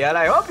way out, yeah,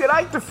 I hope you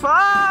like the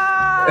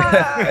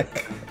fuck.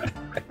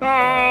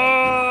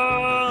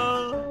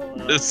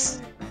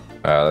 This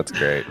Wow, that's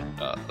great.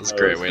 that's a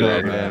great way to so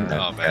end, good, man. man.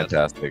 Oh man.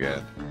 Fantastic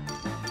end.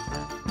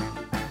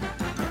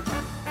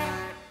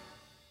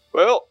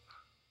 Well,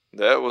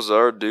 that was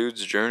our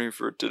dude's journey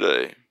for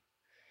today.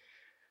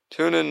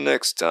 Tune in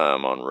next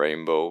time on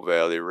Rainbow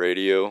Valley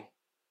Radio,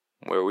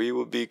 where we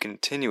will be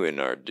continuing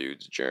our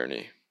dude's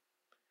journey.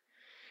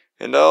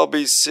 And I'll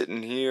be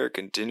sitting here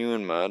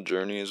continuing my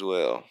journey as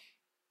well,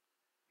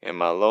 in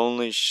my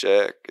lonely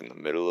shack in the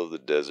middle of the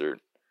desert,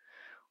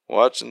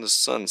 watching the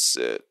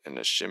sunset and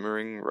a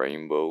shimmering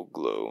rainbow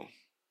glow.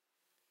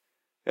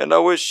 And I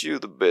wish you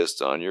the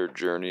best on your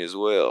journey as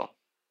well.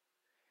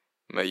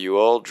 May you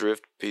all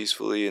drift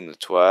peacefully in the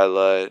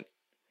twilight,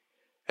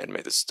 and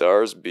may the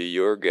stars be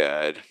your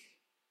guide.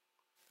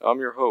 I'm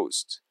your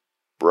host,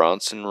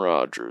 Bronson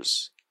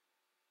Rogers,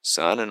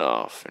 signing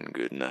off, and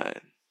good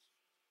night.